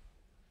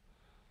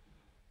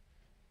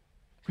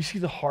 We see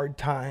the hard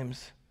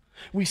times.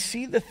 We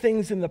see the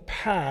things in the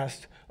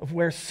past of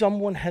where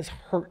someone has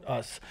hurt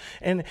us.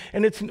 And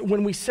it's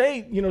when we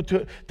say,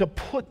 to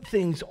put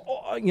things,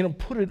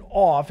 put it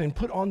off and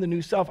put on the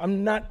new self,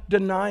 I'm not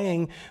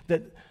denying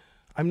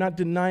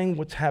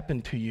what's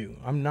happened to you.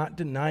 I'm not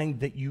denying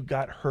that you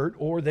got hurt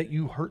or that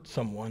you hurt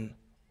someone.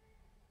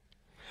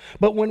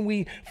 But when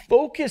we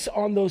focus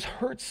on those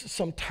hurts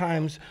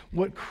sometimes,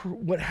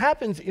 what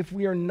happens if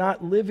we are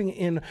not living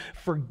in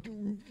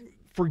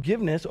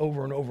forgiveness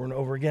over and over and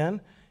over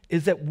again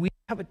is that we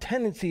have a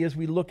tendency, as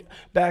we look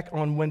back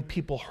on when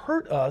people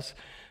hurt us,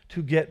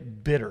 to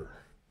get bitter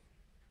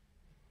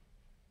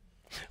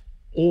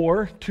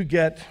or to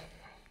get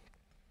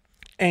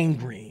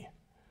angry,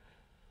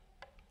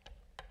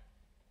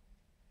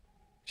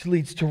 which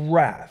leads to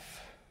wrath.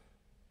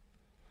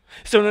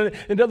 So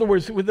in other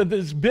words, with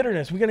this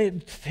bitterness, we're going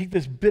to take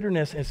this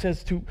bitterness, and it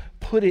says to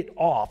put it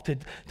off, to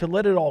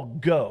let it all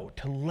go,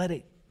 to let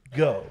it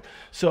go.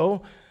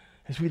 So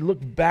as we look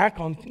back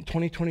on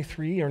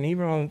 2023, or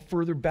even on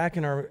further back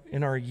in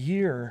our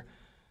year,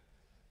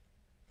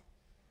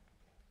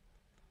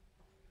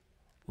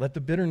 let the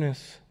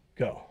bitterness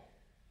go.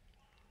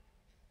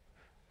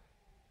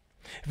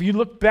 If you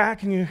look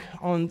back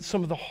on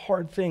some of the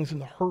hard things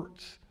and the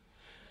hurts,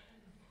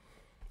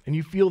 and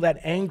you feel that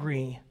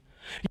angry,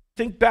 you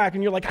think back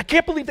and you're like, I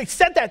can't believe they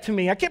said that to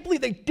me. I can't believe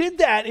they did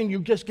that. And you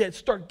just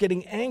start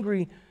getting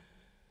angry.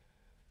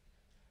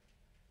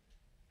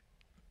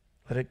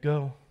 Let it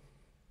go.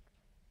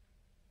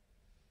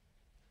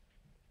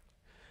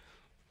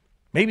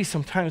 Maybe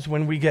sometimes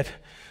when we get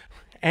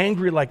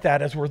angry like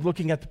that, as we're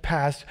looking at the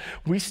past,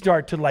 we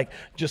start to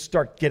just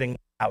start getting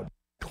loud,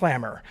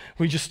 clamor.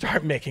 We just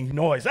start making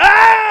noise.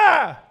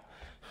 Ah!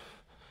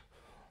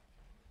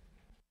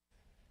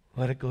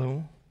 Let it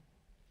go.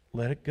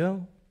 Let it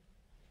go.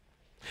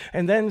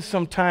 And then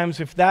sometimes,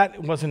 if that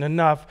wasn't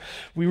enough,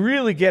 we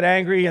really get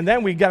angry, and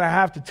then we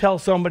have to tell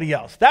somebody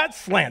else. That's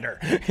slander.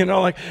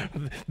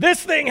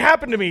 This thing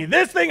happened to me.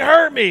 This thing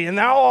hurt me. And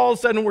now all of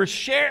a sudden we're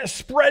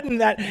spreading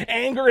that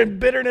anger and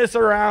bitterness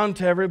around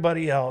to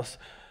everybody else.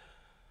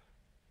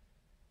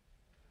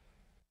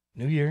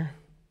 New year.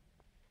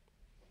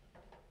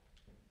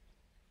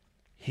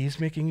 He's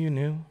making you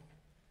new.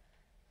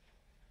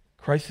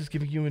 Christ is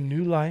giving you a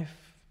new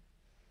life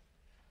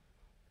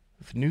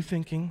with new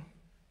thinking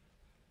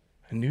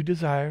and new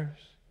desires.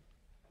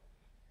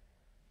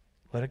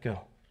 Let it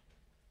go.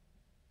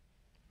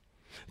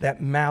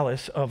 That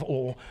malice of,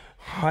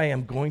 I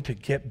am going to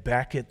get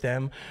back at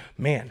them.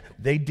 Man,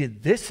 they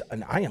did this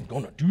and I am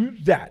going to do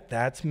that.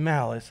 That's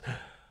malice.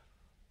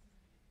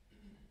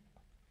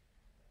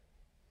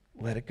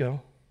 Let it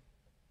go.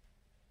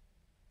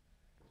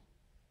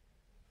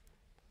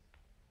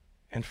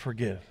 And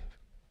forgive.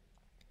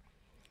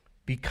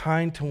 Be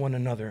kind to one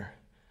another,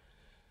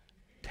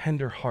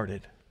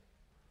 tender-hearted.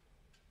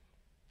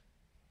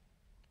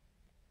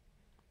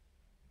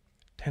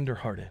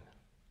 Tender-hearted.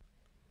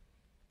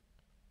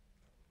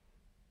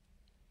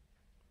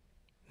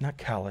 Not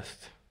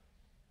calloused.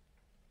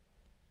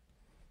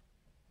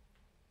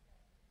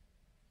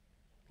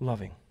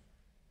 Loving.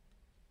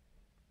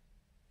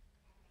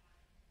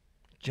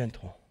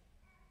 Gentle.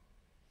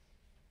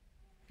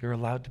 You're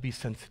allowed to be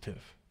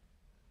sensitive.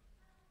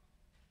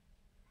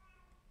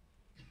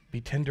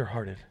 Be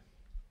tender-hearted.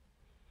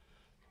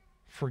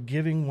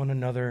 Forgiving one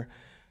another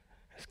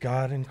as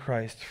God in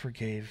Christ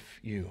forgave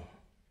you.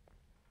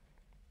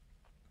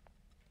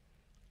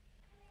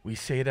 We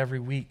say it every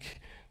week.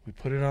 We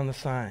put it on the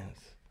signs.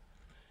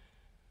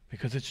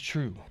 Because it's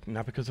true.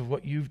 Not because of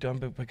what you've done,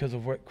 but because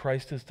of what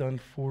Christ has done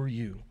for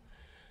you.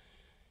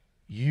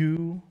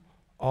 You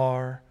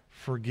are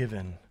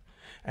forgiven.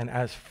 And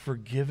as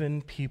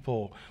forgiven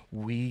people,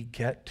 we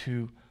get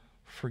to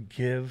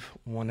forgive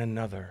one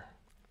another.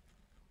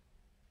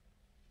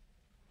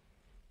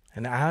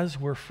 And as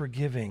we're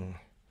forgiving,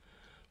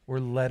 we're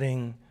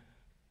letting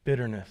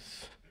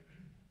bitterness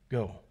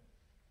go.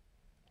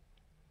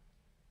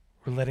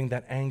 We're letting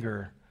that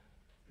anger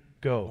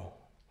go.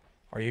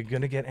 Are you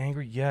going to get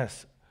angry?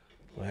 Yes.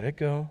 Let it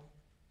go.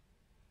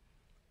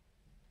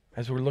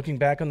 As we're looking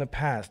back on the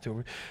past,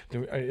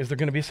 is there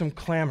going to be some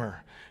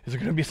clamor? Is there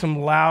going to be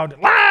some loud,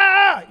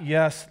 ah!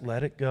 Yes,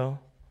 let it go.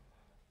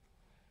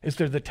 Is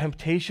there the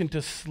temptation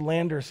to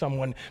slander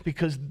someone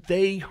because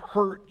they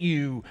hurt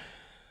you?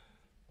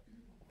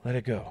 Let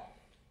it go.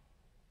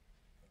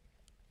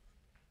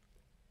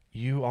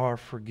 You are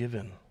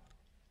forgiven.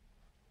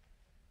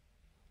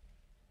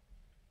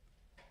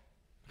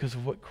 Because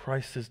of what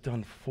Christ has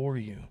done for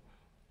you.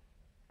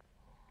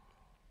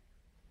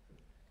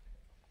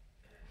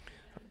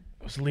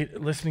 I was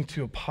listening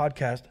to a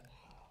podcast.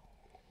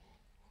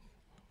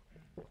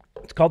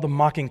 It's called The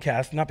Mocking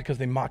Cast, not because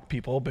they mock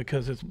people,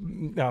 because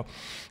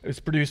it's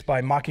produced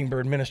by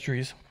Mockingbird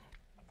Ministries.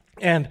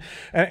 And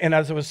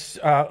as I was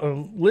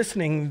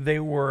listening, they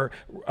were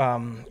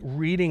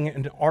reading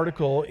an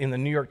article in the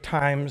New York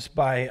Times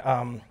by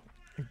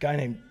a guy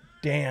named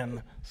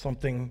Dan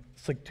something.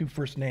 It's like two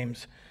first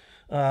names.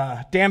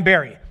 Dan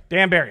Barry,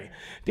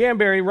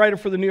 writer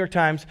for the New York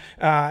Times,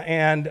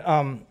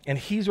 and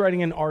he's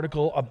writing an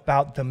article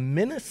about the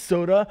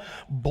Minnesota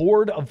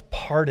Board of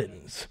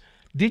Pardons.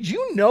 Did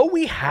you know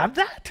we have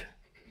that?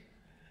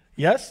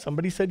 Yes,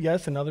 somebody said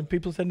yes, and other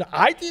people said no.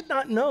 I did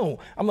not know.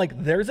 I'm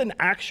like, there's an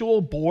actual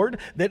board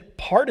that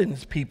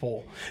pardons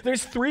people.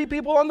 There's 3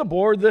 people on the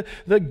board,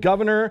 the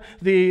governor,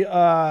 the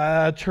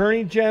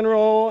attorney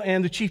general,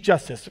 and the chief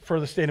justice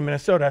for the state of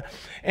Minnesota.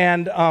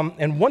 And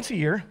once a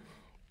year,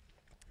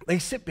 they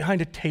sit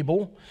behind a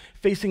table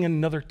facing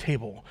another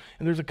table.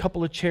 And there's a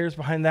couple of chairs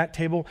behind that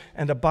table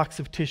and a box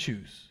of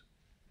tissues.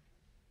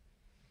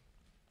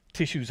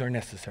 Tissues are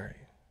necessary.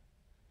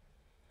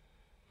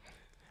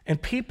 And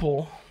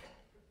people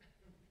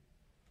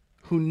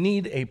who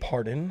need a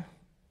pardon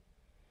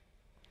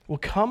will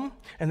come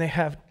and they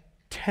have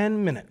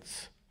 10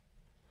 minutes.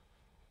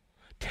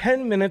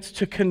 10 minutes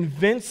to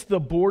convince the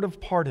Board of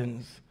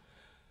Pardons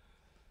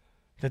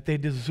that they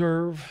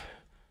deserve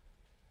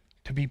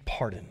to be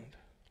pardoned.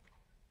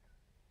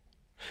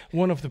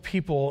 One of the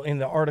people in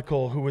the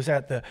article who was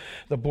at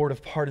the Board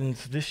of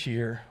Pardons this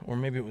year, or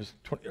maybe it was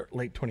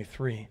late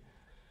 23,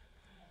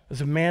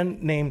 was a man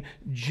named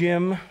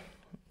Jim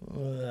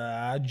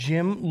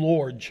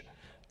Lorge,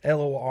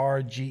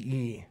 Lorge.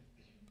 He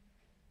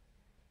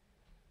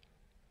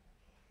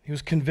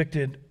was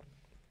convicted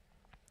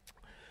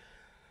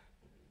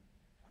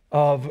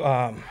of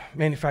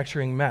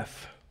manufacturing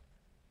meth.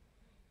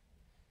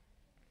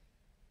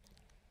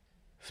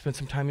 Spent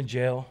some time in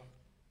jail.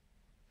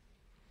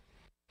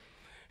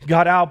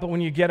 Got out, but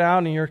when you get out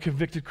and you're a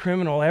convicted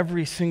criminal,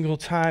 every single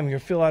time you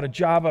fill out a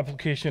job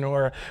application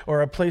or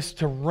a place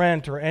to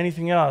rent or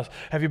anything else,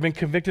 have you been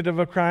convicted of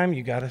a crime?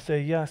 You got to say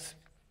yes.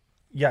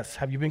 Yes.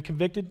 Have you been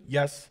convicted?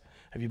 Yes.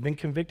 Have you been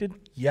convicted?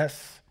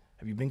 Yes.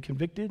 Have you been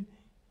convicted?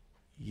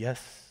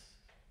 Yes.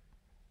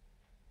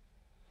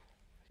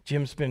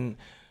 Jim's been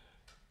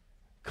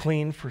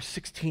clean for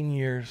 16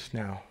 years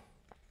now.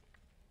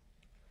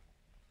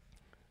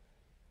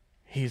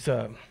 He's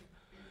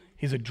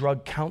a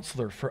drug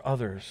counselor for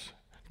others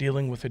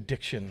dealing with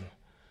addiction.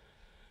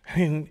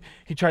 And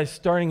he tries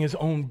starting his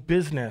own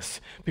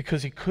business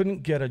because he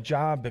couldn't get a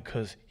job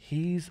because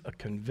he's a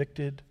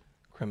convicted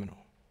criminal.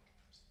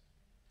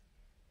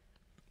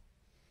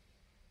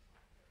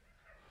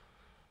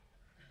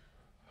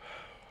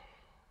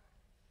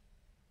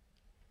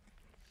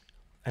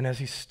 And as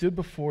he stood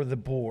before the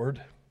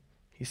board,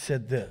 he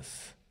said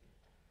this,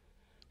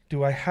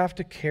 "Do I have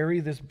to carry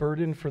this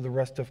burden for the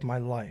rest of my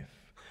life?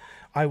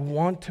 I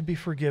want to be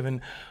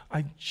forgiven.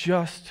 I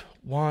just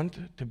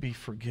want to be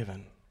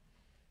forgiven."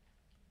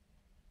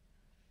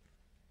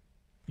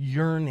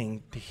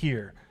 Yearning to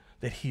hear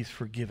that he's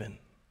forgiven.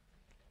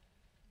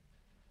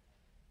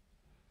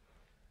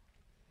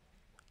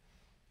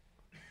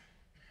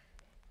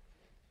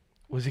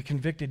 Was he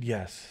convicted?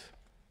 Yes.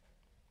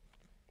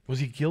 Was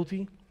he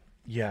guilty?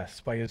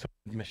 Yes, by his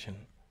own admission.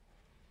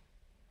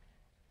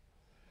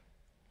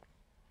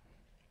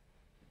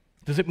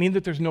 Does it mean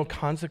that there's no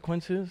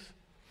consequences?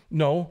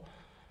 No.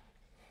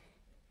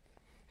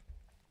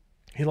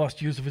 He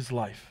lost years of his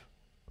life.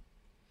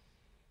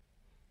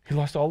 He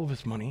lost all of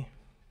his money.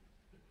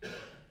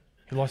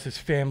 He lost his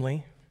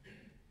family.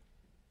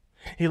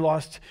 He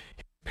lost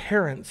his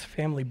parents'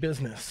 family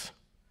business.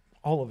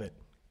 All of it.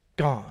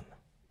 Gone.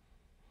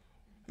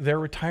 Their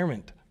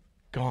retirement.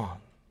 Gone.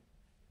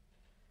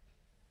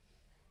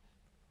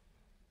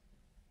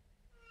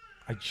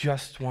 I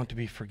just want to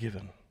be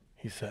forgiven,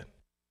 he said.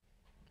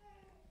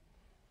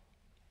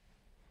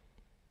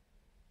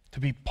 To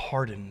be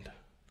pardoned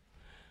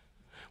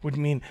would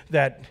mean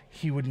that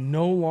he would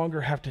no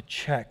longer have to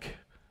check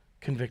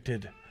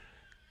convicted,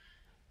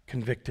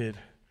 convicted,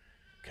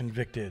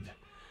 convicted.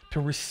 To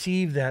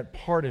receive that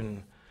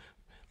pardon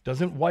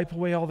doesn't wipe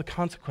away all the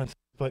consequences,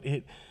 but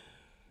it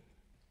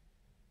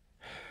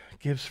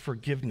gives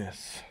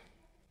forgiveness.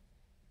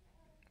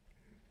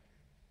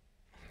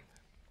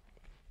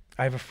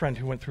 I have a friend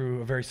who went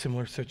through a very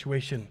similar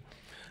situation.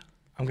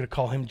 I'm going to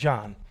call him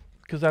John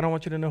because I don't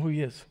want you to know who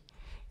he is.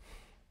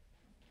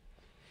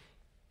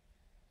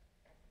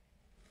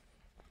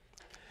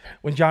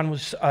 When John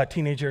was a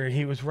teenager,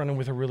 he was running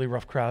with a really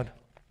rough crowd.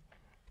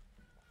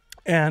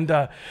 And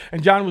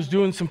John was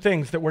doing some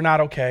things that were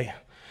not okay.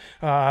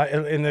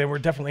 And they were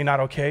definitely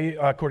not okay,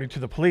 according to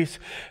the police.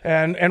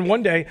 And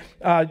one day,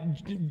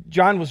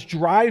 John was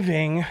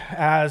driving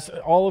as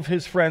all of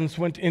his friends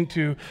went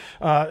into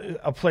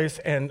a place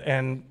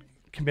and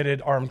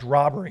committed armed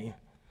robbery.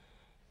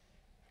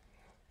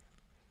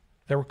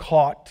 They were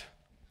caught.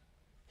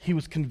 He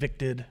was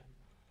convicted.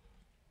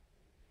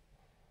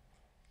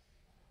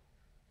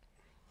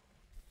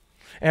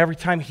 Every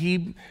time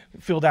he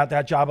filled out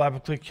that job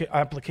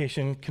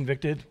application,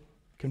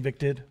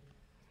 convicted.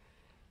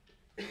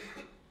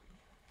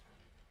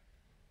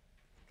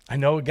 I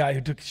know a guy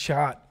who took a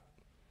shot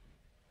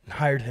and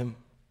hired him.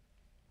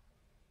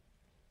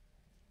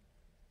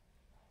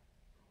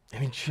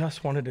 And he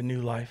just wanted a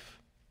new life.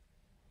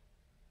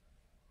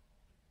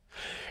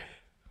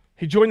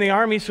 He joined the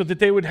army so that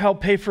they would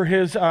help pay for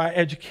his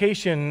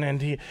education,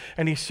 and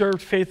he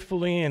served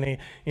faithfully, and he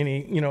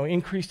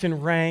increased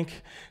in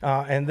rank,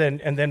 and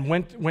then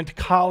went to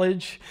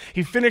college.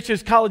 He finished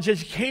his college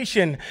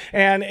education,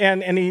 and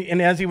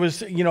as he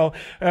was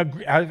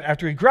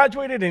after he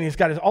graduated, and he's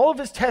got all of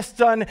his tests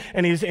done,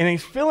 and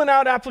he's filling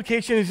out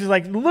applications. He's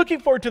like looking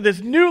forward to this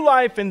new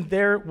life, and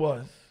there it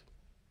was,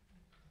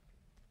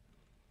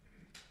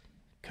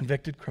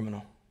 convicted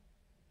criminal.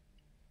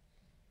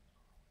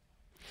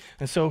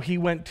 And so he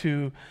went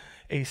to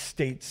a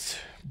state's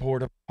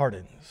board of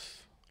pardons.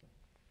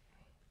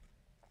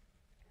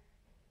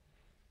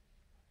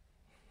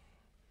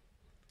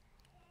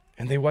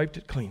 And they wiped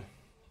it clean.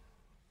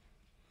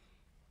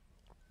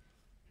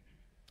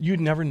 You'd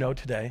never know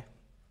today.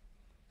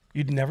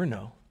 You'd never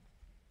know.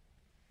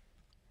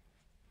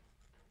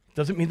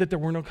 Doesn't mean that there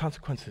were no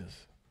consequences.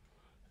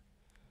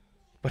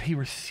 But he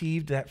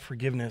received that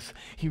forgiveness.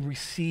 He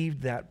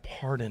received that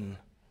pardon.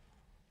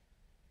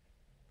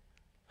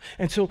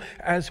 And so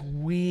as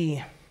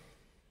we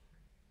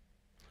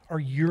are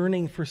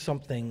yearning for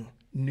something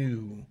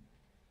new,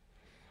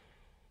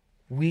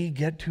 we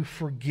get to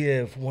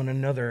forgive one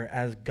another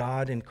as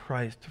God in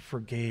Christ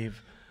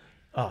forgave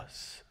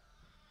us.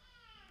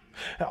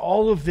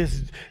 All of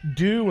this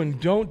do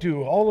and don't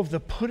do, all of the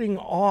putting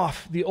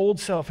off the old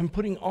self and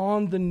putting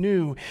on the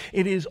new,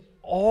 it is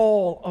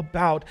all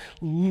about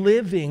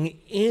living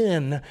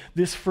in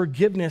this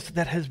forgiveness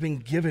that has been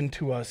given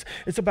to us.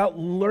 It's about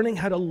learning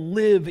how to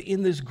live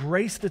in this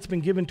grace that's been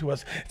given to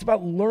us. It's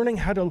about learning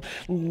how to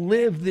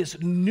live this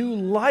new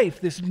life,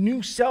 this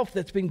new self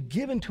that's been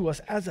given to us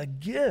as a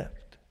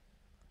gift.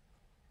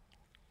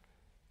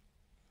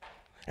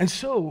 And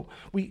so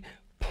we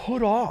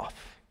put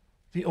off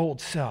the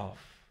old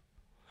self.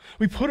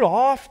 We put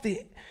off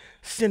the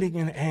sinning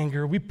and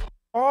anger. We put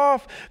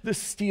off the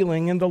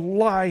stealing and the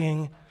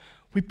lying.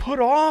 We put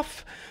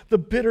off the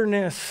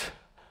bitterness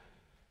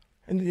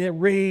and the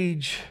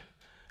rage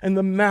and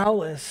the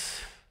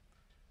malice.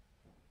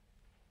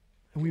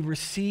 And we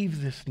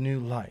receive this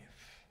new life.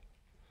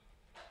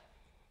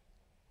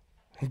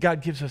 And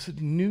God gives us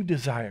new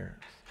desires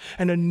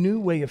and a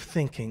new way of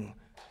thinking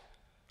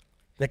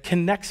that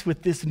connects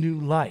with this new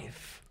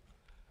life.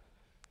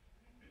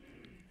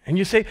 And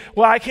you say,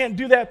 well, I can't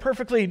do that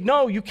perfectly.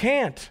 No, you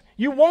can't.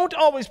 You won't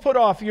always put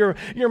off your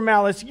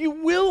malice. You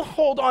will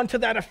hold on to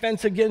that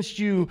offense against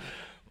you.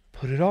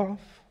 Put it off.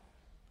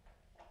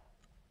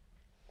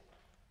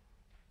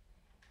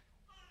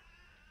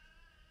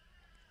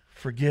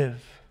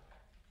 Forgive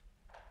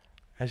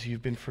as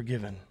you've been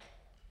forgiven.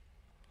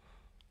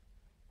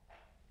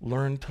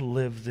 Learn to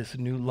live this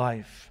new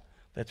life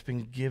that's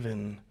been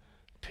given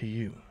to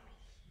you.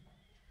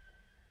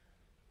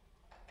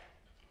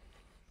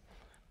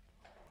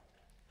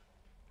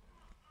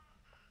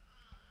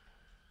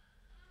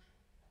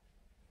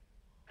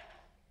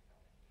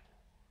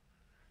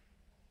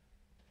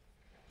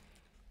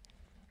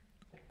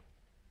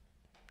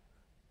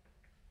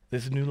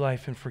 this new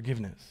life in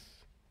forgiveness.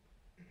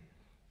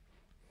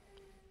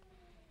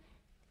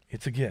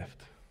 It's a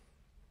gift.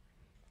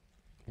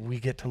 We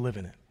get to live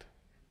in it.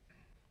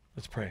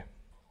 Let's pray.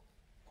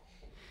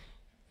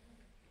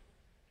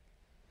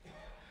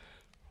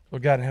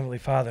 Lord God and Heavenly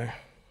Father,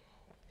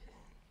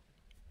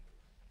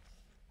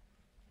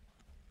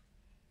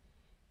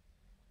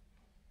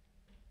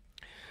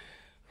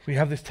 we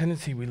have this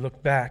tendency, we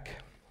look back.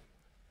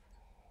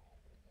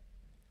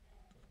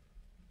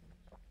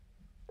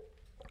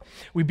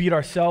 We beat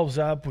ourselves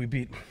up, we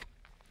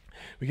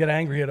get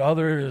angry at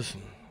others.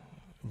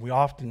 We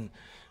often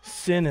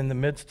sin in the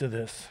midst of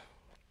this.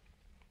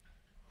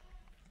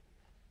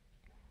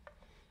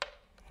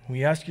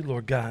 We ask you,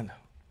 Lord God,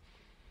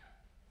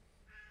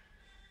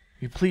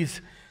 you please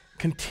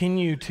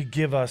continue to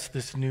give us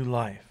this new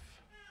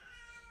life.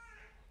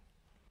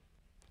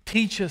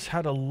 Teach us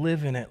how to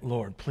live in it,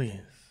 Lord, please.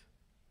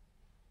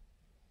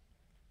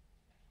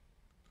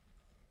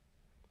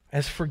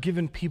 As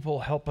forgiven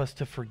people, help us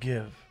to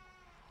forgive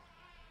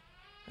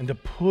and to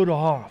put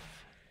off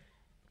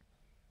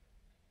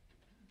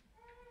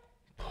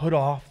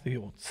the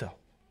old self.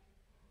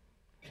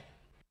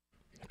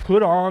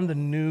 Put on the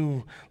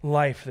new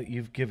life that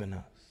you've given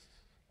us.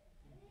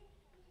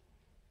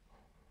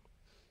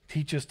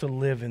 Teach us to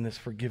live in this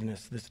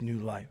forgiveness, this new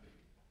life.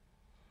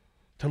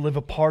 To live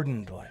a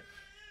pardoned life.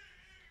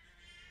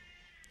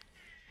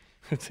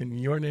 It's in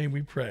your name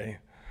we pray.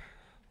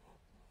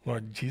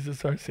 Lord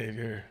Jesus, our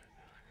Savior.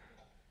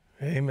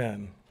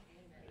 Amen.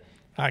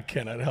 I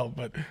cannot help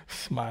but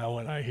smile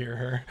when I hear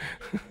her.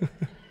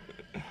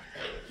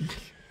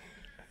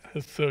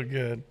 That's so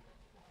good.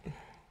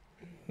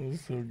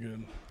 That's so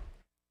good.